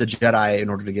the Jedi in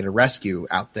order to get a rescue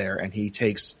out there, and he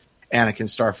takes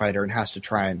Anakin's Starfighter and has to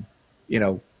try and,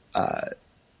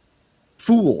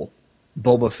 fool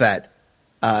Boba Fett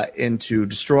into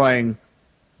destroying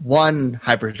one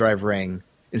hyperdrive ring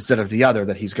instead of the other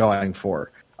that he's going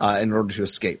for, in order to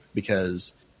escape,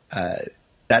 because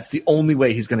that's the only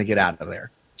way he's going to get out of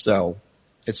there. So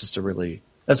it's just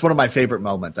that's one of my favorite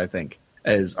moments, I think,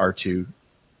 is R2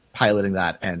 piloting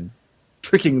that and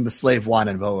tricking the Slave One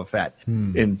and Boba Fett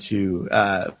into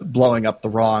blowing up the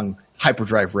wrong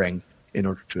hyperdrive ring in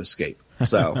order to escape.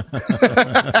 So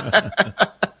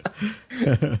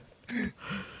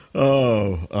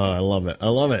I love it. I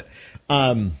love it.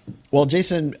 Well,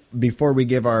 Jason, before we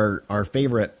give our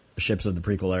favorite ships of the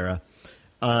prequel era,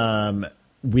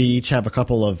 we each have a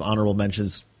couple of honorable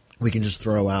mentions we can just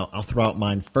throw out. I'll throw out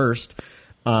mine first.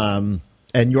 And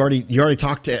you already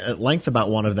talked at length about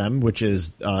one of them, which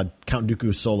is Count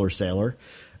Dooku's Solar Sailor.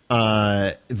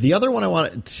 The other one I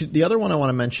want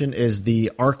to mention is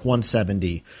the ARC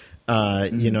 170.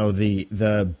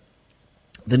 The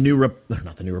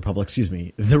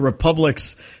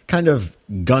Republic's kind of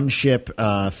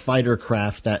gunship fighter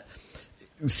craft that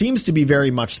seems to be very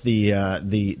much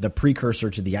the precursor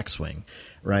to the X-wing,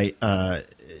 right?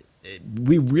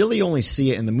 We really only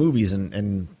see it in the movies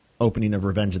and opening of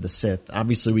Revenge of the Sith.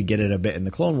 Obviously, we get it a bit in the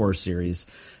Clone Wars series.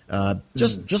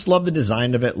 Just love the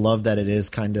design of it. Love that it is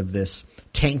kind of this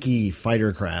tanky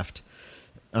fighter craft.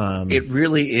 It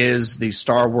really is the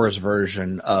Star Wars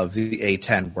version of the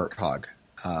A-10 Warthog.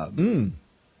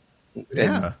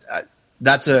 Yeah,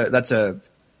 that's a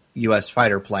U.S.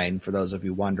 fighter plane, for those of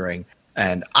you wondering.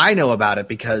 And I know about it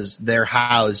because they're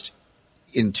housed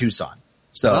in Tucson.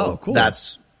 So cool.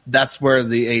 That's where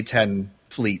the A-10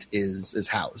 fleet is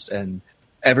housed, and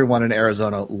everyone in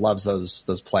Arizona loves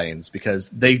those planes because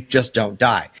they just don't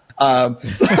die. But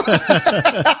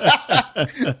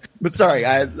sorry,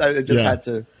 I just had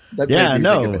to That made me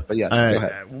think of it, but yes, go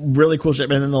ahead. Really cool ship.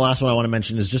 And then the last one I want to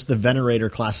mention is just the Venerator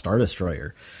class Star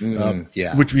Destroyer,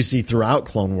 which we see throughout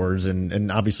Clone Wars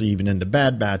and obviously even into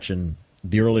Bad Batch and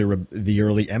the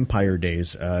early Empire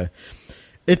days.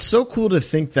 It's so cool to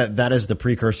think that is the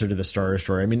precursor to the Star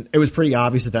Destroyer. I mean, it was pretty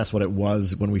obvious that that's what it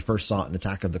was when we first saw it in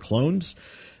Attack of the Clones.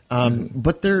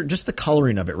 But they're just the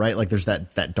coloring of it, right? Like there's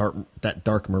that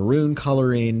dark maroon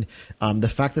coloring. The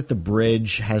fact that the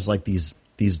bridge has like these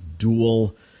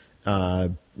dual,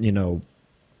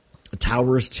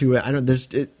 towers to it. I don't.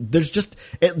 It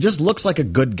just looks like a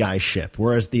good guy ship,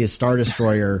 whereas the Star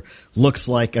Destroyer looks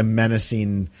like a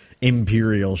menacing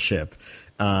Imperial ship.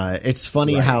 It's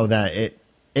funny how that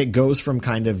it goes from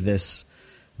kind of this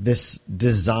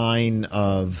design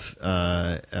of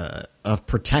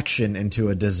protection into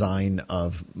a design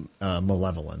of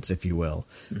malevolence, if you will,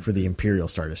 for the Imperial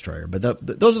Star Destroyer. But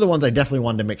those are the ones I definitely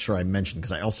wanted to make sure I mentioned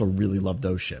because I also really love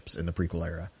those ships in the prequel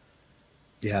era.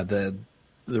 Yeah, the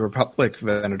Republic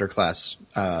Venator class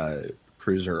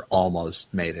cruiser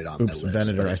almost made it on the list.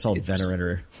 Venator. I saw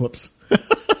Venerator. Whoops.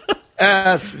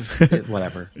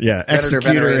 Whatever. Yeah,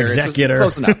 Executor, Executor.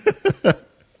 Close enough.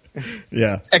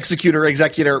 Yeah. Executor,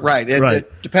 Executor, right.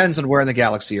 It depends on where in the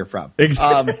galaxy you're from.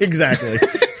 Exactly.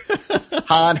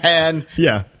 Han.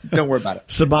 Yeah. Don't worry about it.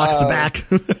 Sabac's back.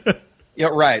 Yeah,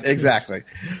 right. Exactly.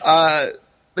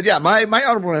 But yeah, my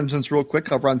honorable mentions real quick.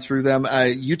 I'll run through them.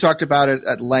 You talked about it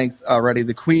at length already.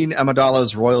 The Queen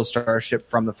Amidala's Royal Starship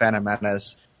from the Phantom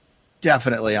Menace.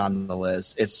 Definitely on the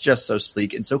list. It's just so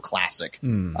sleek and so classic.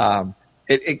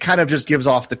 It kind of just gives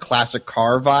off the classic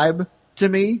car vibe to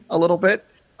me a little bit.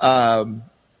 So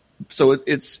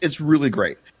it's really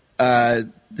great.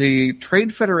 The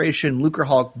Trade Federation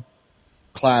Lucrehulk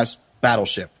class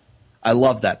battleship. I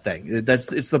love that thing.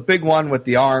 It's the big one with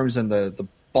the arms and the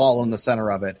ball in the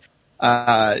center of it.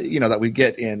 That we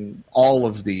get in all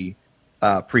of the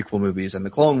prequel movies and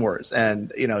the Clone Wars.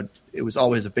 And it was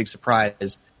always a big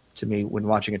surprise to me when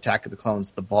watching Attack of the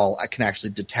Clones. The ball can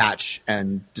actually detach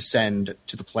and descend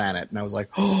to the planet, and I was like,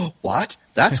 "Oh, what?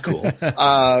 That's cool."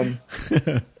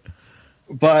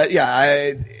 But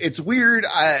yeah, it's weird.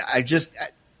 I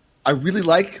really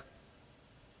like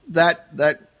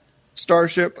that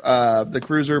starship, the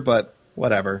cruiser, but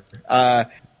whatever. And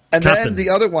then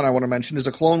the other one I want to mention is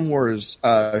a Clone Wars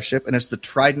ship, and it's the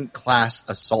Trident class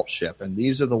assault ship. And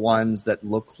these are the ones that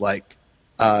look like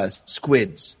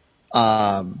squids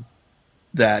that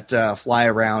fly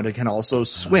around and can also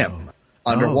swim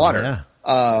underwater.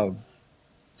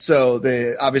 So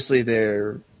they're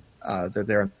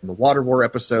there in the Water War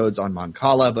episodes on Mon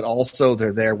Cala, but also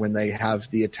they're there when they have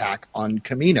the attack on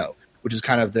Kamino, which is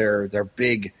kind of their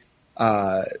big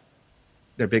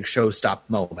showstop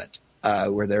moment,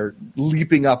 where they're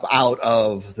leaping up out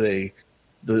of the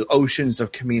oceans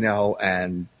of Kamino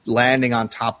and landing on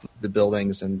top of the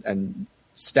buildings and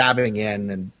stabbing in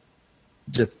and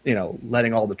just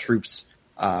letting all the troops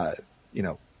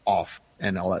off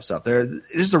and all that stuff. It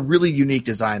is a really unique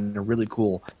design and a really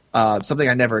cool. Something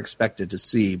I never expected to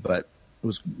see, but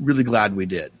was really glad we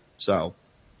did. So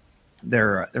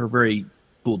they're a very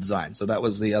cool design. So that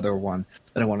was the other one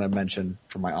that I wanted to mention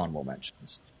for my honorable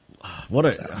mentions. Love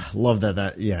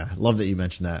that you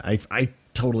mentioned that. I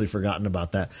totally forgotten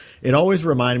about that. It always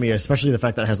reminded me, especially the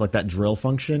fact that it has like that drill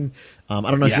function. I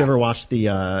don't know if you ever watched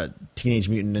the Teenage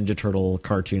Mutant Ninja Turtle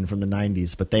cartoon from the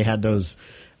 90s, but they had those.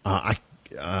 I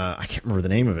can't remember the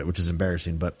name of it, which is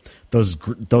embarrassing. But those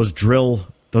drill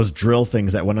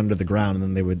things that went under the ground and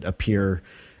then they would appear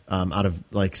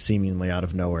seemingly out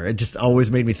of nowhere. It just always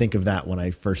made me think of that when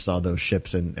I first saw those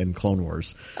ships in Clone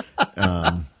Wars.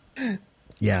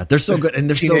 Yeah, they're so good, and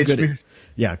they're so good.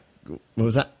 Yeah, what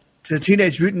was that? The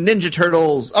Teenage Mutant Ninja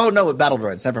Turtles. Oh no, with battle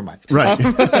droids. Never mind.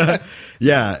 Right.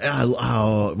 Yeah.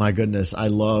 Oh my goodness, I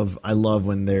love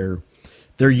when they're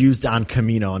used on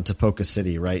Kamino on Tapoca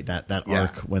City, right? That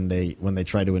arc when they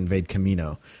try to invade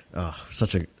Kamino.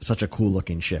 Such a cool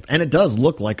looking ship, and it does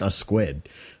look like a squid.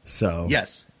 So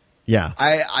yes. Yeah,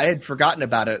 I had forgotten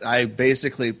about it. I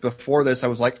basically, before this, I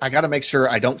was like, I got to make sure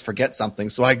I don't forget something.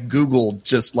 So I Googled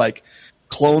just like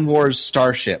Clone Wars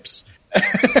starships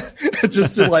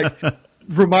just to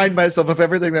remind myself of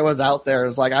everything that was out there. It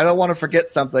was like, I don't want to forget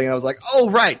something. And I was like, oh,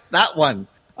 right, that one.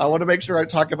 I want to make sure I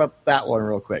talk about that one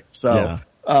real quick. So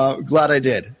glad I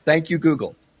did. Thank you,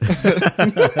 Google.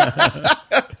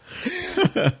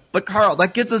 But Carl,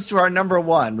 that gets us to our number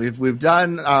one. We've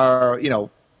done our,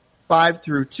 5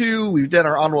 through 2. We've done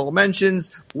our honorable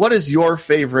mentions. What is your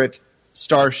favorite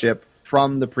starship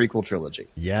from the prequel trilogy?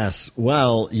 Yes.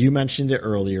 Well, you mentioned it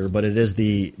earlier, but it is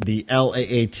the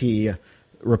LAAT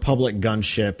Republic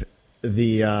gunship,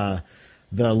 the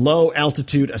Low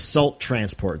Altitude Assault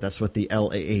Transport. That's what the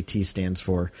LAAT stands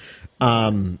for.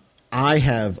 I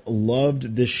have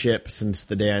loved this ship since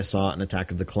the day I saw it in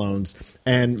Attack of the Clones,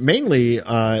 and mainly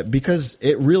because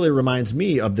it really reminds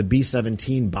me of the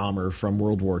B-17 bomber from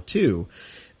World War II.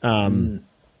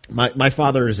 My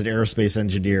father is an aerospace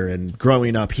engineer, and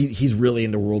growing up, he's really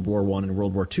into World War I and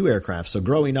World War II aircraft. So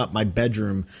growing up, my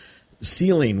bedroom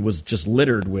ceiling was just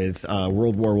littered with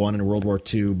World War I and World War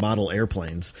II model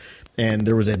airplanes. And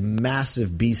there was a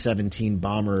massive B-17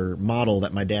 bomber model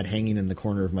that my dad hanging in the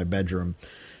corner of my bedroom.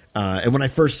 And when I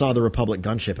first saw the Republic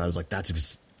gunship, I was like,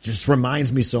 just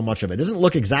reminds me so much of it. It doesn't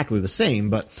look exactly the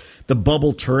same, but the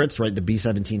bubble turrets, right? The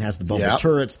B-17 has the bubble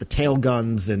turrets, the tail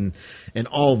guns, and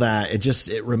all that.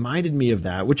 It reminded me of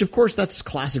that, which of course that's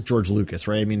classic George Lucas,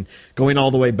 right? I mean, going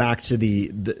all the way back to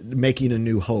the Making a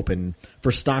New Hope, and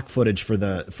for stock footage for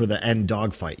the end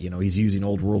dogfight, he's using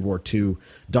old World War II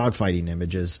dogfighting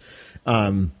images.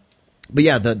 But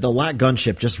yeah, the LAT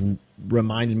gunship just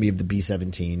reminded me of the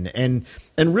B-17,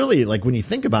 and really, like, when you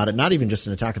think about it, not even just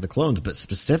in Attack of the Clones, but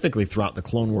specifically throughout the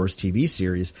Clone Wars TV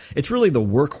series, it's really the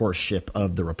workhorse ship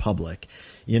of the Republic.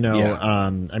 I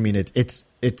mean, it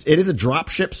is a drop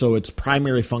ship, so its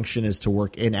primary function is to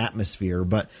work in atmosphere,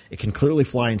 but it can clearly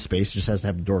fly in space. It just has to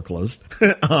have the door closed,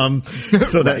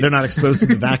 so that they're not exposed to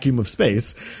the vacuum of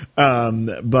space.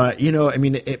 But I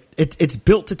mean, it's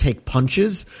built to take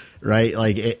punches. Right,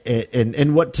 like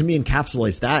and what to me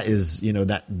encapsulates that is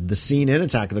that the scene in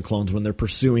Attack of the Clones when they're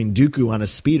pursuing Dooku on a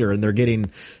speeder and they're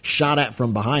getting shot at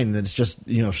from behind, and it's just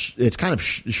it's kind of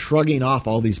shrugging off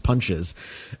all these punches.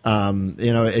 That's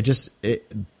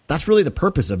really the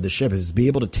purpose of the ship, is to be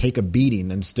able to take a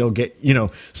beating and still get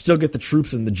the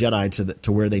troops and the Jedi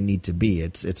to where they need to be.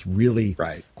 It's really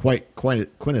quite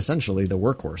quintessentially the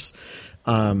workhorse.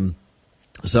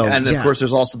 Of course,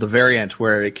 there's also the variant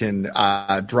where it can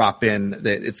drop in.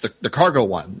 It's the cargo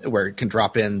one where it can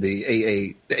drop in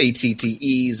the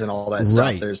ATTEs and all that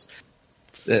stuff.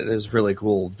 There's really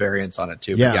cool variants on it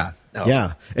too. Yeah,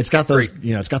 it's got those.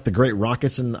 It's got the great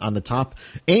rockets on the top.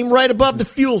 Aim right above the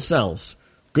fuel cells.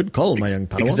 Good call, my young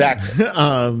Padawan. Exactly.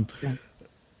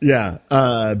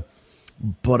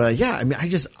 But I mean,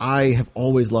 I have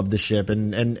always loved the ship,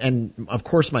 and of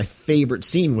course my favorite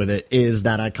scene with it is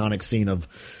that iconic scene of,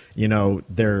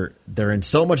 they're in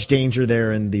so much danger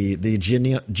there in the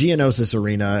Geonosis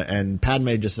arena, and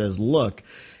Padme just says, "Look,"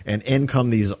 and in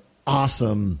come these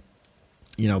awesome,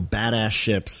 badass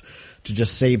ships to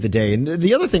just save the day. And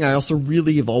the other thing I also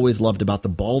really have always loved about the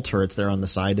ball turrets there on the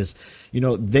side is,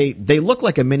 they look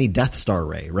like a mini Death Star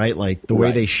ray, right? Like the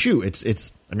way they shoot,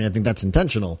 it's. I mean, I think that's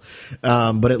intentional,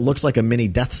 but it looks like a mini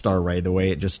Death Star ray. The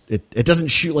way it doesn't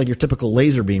shoot like your typical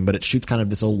laser beam, but it shoots kind of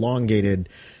this elongated,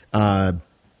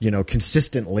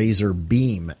 consistent laser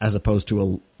beam as opposed to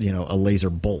a laser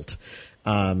bolt.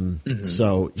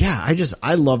 So yeah,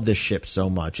 I love this ship so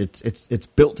much. It's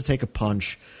built to take a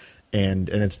punch, and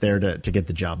it's there to get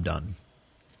the job done.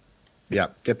 Yeah,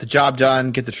 get the job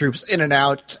done, get the troops in and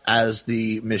out as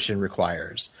the mission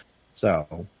requires.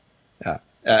 So, yeah.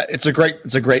 It's a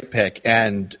great pick,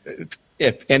 and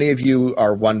if any of you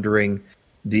are wondering,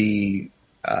 the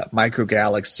Micro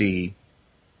Galaxy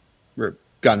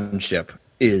gunship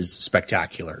is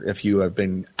spectacular. If you have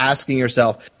been asking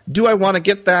yourself, "Do I want to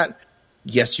get that?"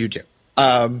 Yes, you do.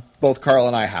 Both Carl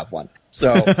and I have one,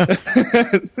 so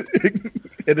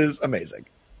it is amazing.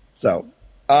 So,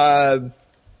 well,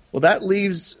 that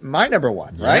leaves my number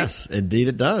one, right? Yes, indeed,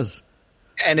 it does.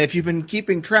 And if you've been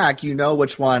keeping track, you know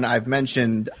which one I've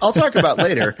mentioned. I'll talk about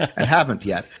later and haven't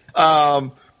yet.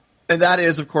 And that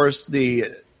is, of course,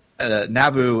 the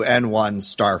Naboo N1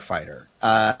 Starfighter.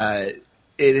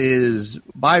 It is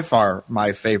by far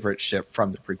my favorite ship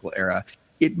from the prequel era.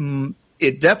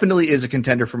 It definitely is a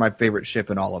contender for my favorite ship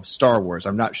in all of Star Wars.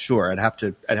 I'm not sure. I'd have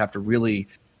to really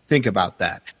think about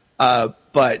that.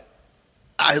 But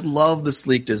I love the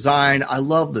sleek design. I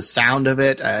love the sound of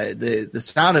it. The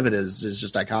sound of it is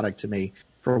just iconic to me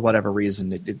for whatever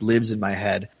reason. It lives in my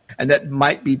head, and that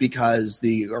might be because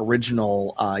the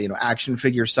original, action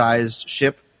figure sized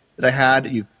ship that I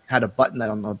had, you had a button that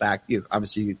on the back.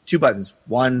 Obviously, two buttons.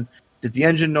 One did the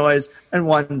engine noise, and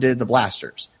one did the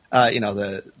blasters.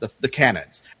 The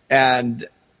cannons. And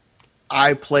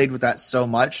I played with that so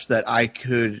much that I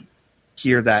could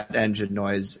hear that engine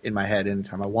noise in my head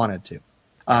anytime I wanted to.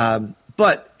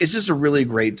 But it's just a really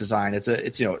great design. It's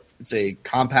a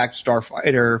compact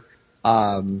starfighter.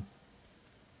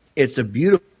 It's a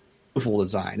beautiful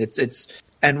design.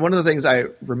 And one of the things I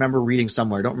remember reading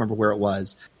somewhere, I don't remember where it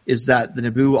was, is that the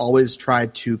Naboo always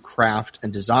tried to craft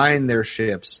and design their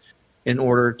ships in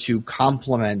order to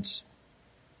complement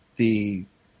the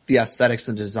the aesthetics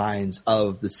and designs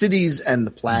of the cities and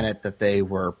the planet that they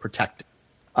were protecting.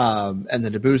 And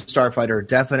the Naboo Starfighter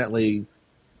definitely,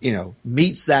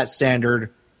 meets that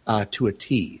standard to a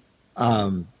T.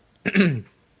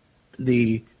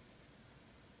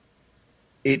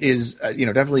 It is,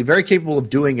 definitely very capable of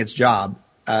doing its job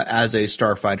as a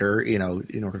starfighter,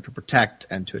 in order to protect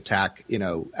and to attack,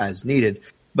 as needed.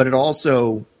 But it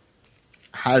also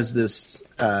has this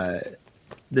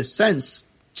sense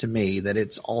to me that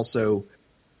it's also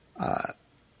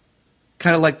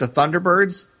kind of like the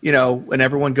Thunderbirds, when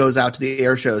everyone goes out to the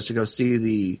air shows to go see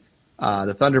the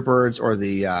Thunderbirds or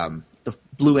the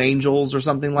Blue Angels or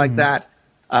something like that.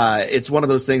 It's one of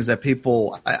those things that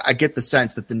people, I get the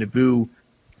sense that the Naboo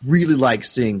really like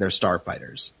seeing their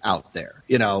starfighters out there.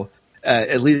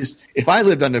 At least if I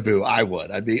lived on Naboo, I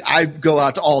would. I'd go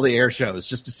out to all the air shows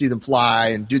just to see them fly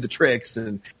and do the tricks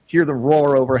and hear them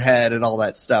roar overhead and all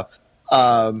that stuff.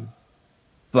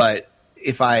 But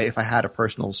if I had a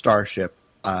personal starship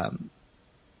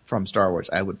from Star Wars,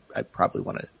 I'd probably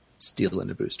want to steal a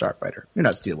Naboo starfighter.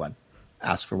 Not steal one,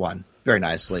 ask for one very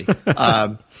nicely.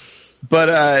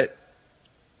 But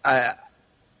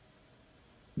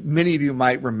many of you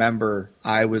might remember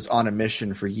I was on a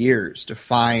mission for years to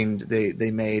find.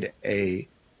 They made a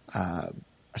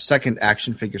second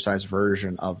action figure size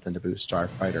version of the Naboo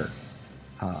starfighter.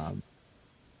 I'm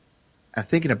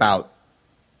thinking about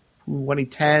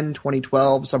 2010,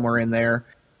 2012, somewhere in there.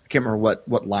 I can't remember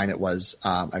what line it was.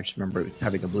 I just remember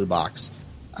having a blue box,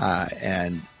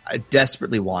 and I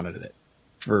desperately wanted it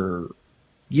for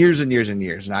years and years and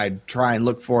years. And I'd try and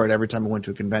look for it every time I went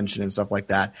to a convention and stuff like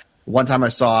that. One time I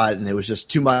saw it, and it was just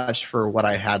too much for what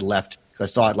I had left, because I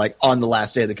saw it like on the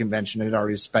last day of the convention. I had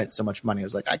already spent so much money. I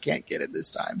was like, I can't get it this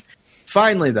time.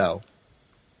 Finally, though,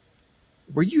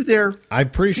 were you there?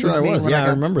 I'm pretty sure I was. Yeah, I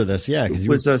remember this. Yeah, because it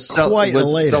was a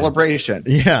celebration.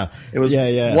 Yeah, it was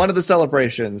one of the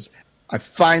celebrations. I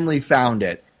finally found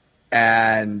it,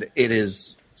 and it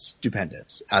is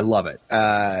stupendous. I love it,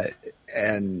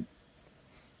 and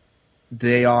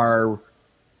they are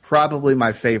probably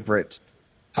my favorite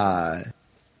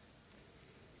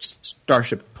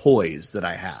starship toys that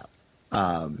I have.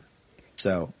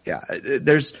 So yeah,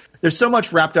 there's so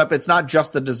much wrapped up. It's not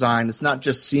just the design. It's not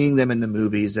just seeing them in the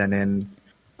movies and in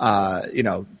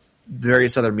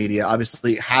various other media.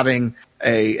 Obviously, having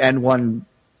a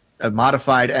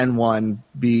modified N1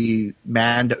 be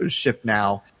manned ship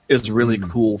now is really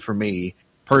cool for me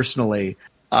personally.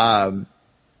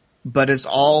 But it's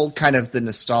all kind of the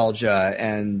nostalgia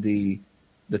and the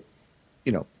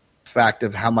fact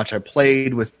of how much I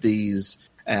played with these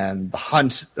and the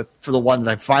hunt for the one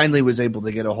that I finally was able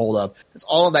to get a hold of. It's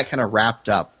all of that kind of wrapped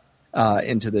up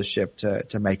into this ship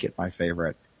to make it my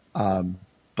favorite.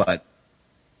 But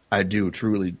I do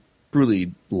truly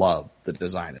love the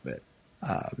design of it.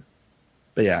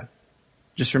 But yeah,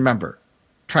 just remember,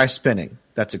 try spinning.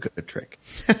 That's a good trick.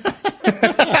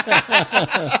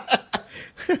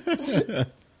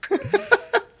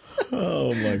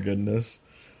 Oh my goodness.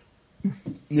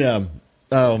 Yeah.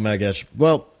 Oh my gosh.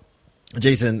 Well,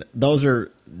 Jason, those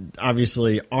are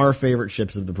obviously our favorite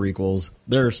ships of the prequels.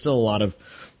 There are still a lot of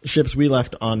ships we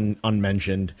left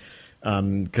unmentioned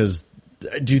because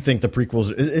I do think the prequels,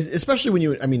 especially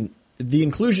when the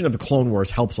inclusion of the Clone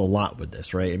Wars helps a lot with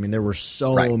this, right? I mean, there were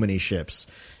so many ships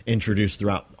introduced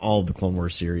throughout all of the Clone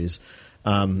Wars series.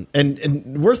 And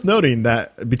worth noting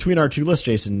that between our two lists,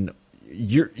 Jason,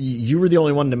 you were the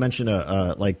only one to mention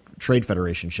a Trade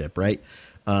Federation ship, right?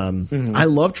 I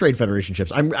love Trade Federation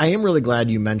ships. I am really glad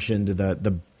you mentioned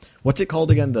the what's it called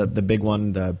again? The big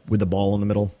one with the ball in the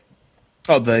middle.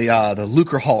 Oh, the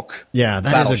Lucre Hulk. Yeah,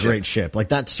 that is a great ship. Like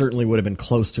that certainly would have been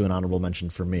close to an honorable mention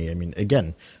for me. I mean,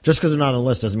 again, just because they're not on the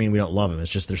list doesn't mean we don't love them. It's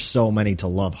just there's so many to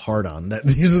love hard on that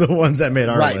these are the ones that made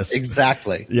our list.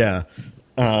 Exactly. Yeah.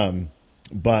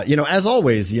 But as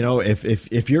always,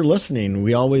 if you're listening,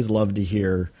 we always love to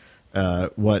hear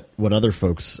what other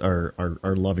folks are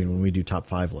loving when we do top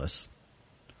 5 lists.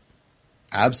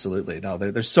 Absolutely. No,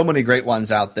 there's so many great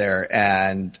ones out there,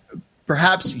 and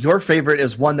perhaps your favorite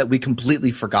is one that we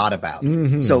completely forgot about.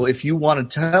 Mm-hmm. So if you want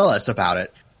to tell us about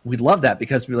it, we'd love that,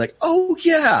 because we're like, oh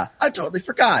yeah, I totally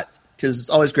forgot. Because it's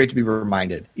always great to be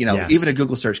reminded. Yes. Even a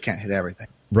Google search can't hit everything.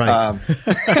 Right.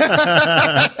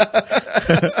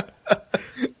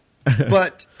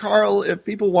 But Carl, if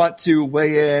people want to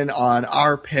weigh in on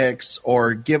our picks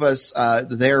or give us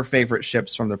their favorite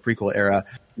ships from the prequel era,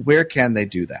 where can they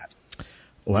do that?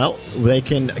 Well, they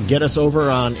can get us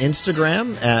over on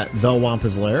Instagram at The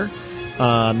Wampa's Lair.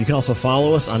 You can also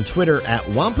follow us on Twitter at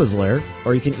Wampa's Lair,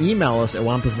 or you can email us at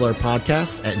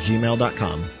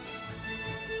wampaslairpodcast@gmail.com.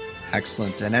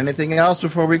 Excellent. And anything else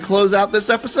before we close out this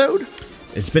episode?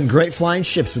 It's been great flying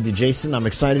ships with you, Jason. I'm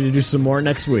excited to do some more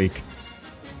next week.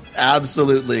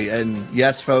 Absolutely. And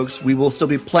yes, folks, we will still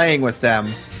be playing with them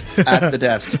at the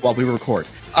desks while we record.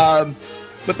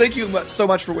 But thank you so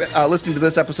much for listening to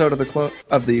this episode of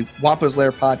the Wampa's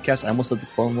Lair podcast. I almost said the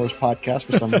Clone Wars podcast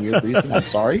for some weird reason. I'm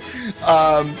sorry.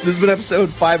 This has been episode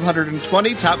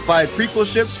 520, Top 5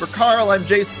 Prequel Ships. For Carl, I'm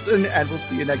Jason, and we'll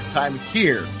see you next time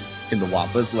here in the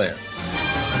Wampa's Lair.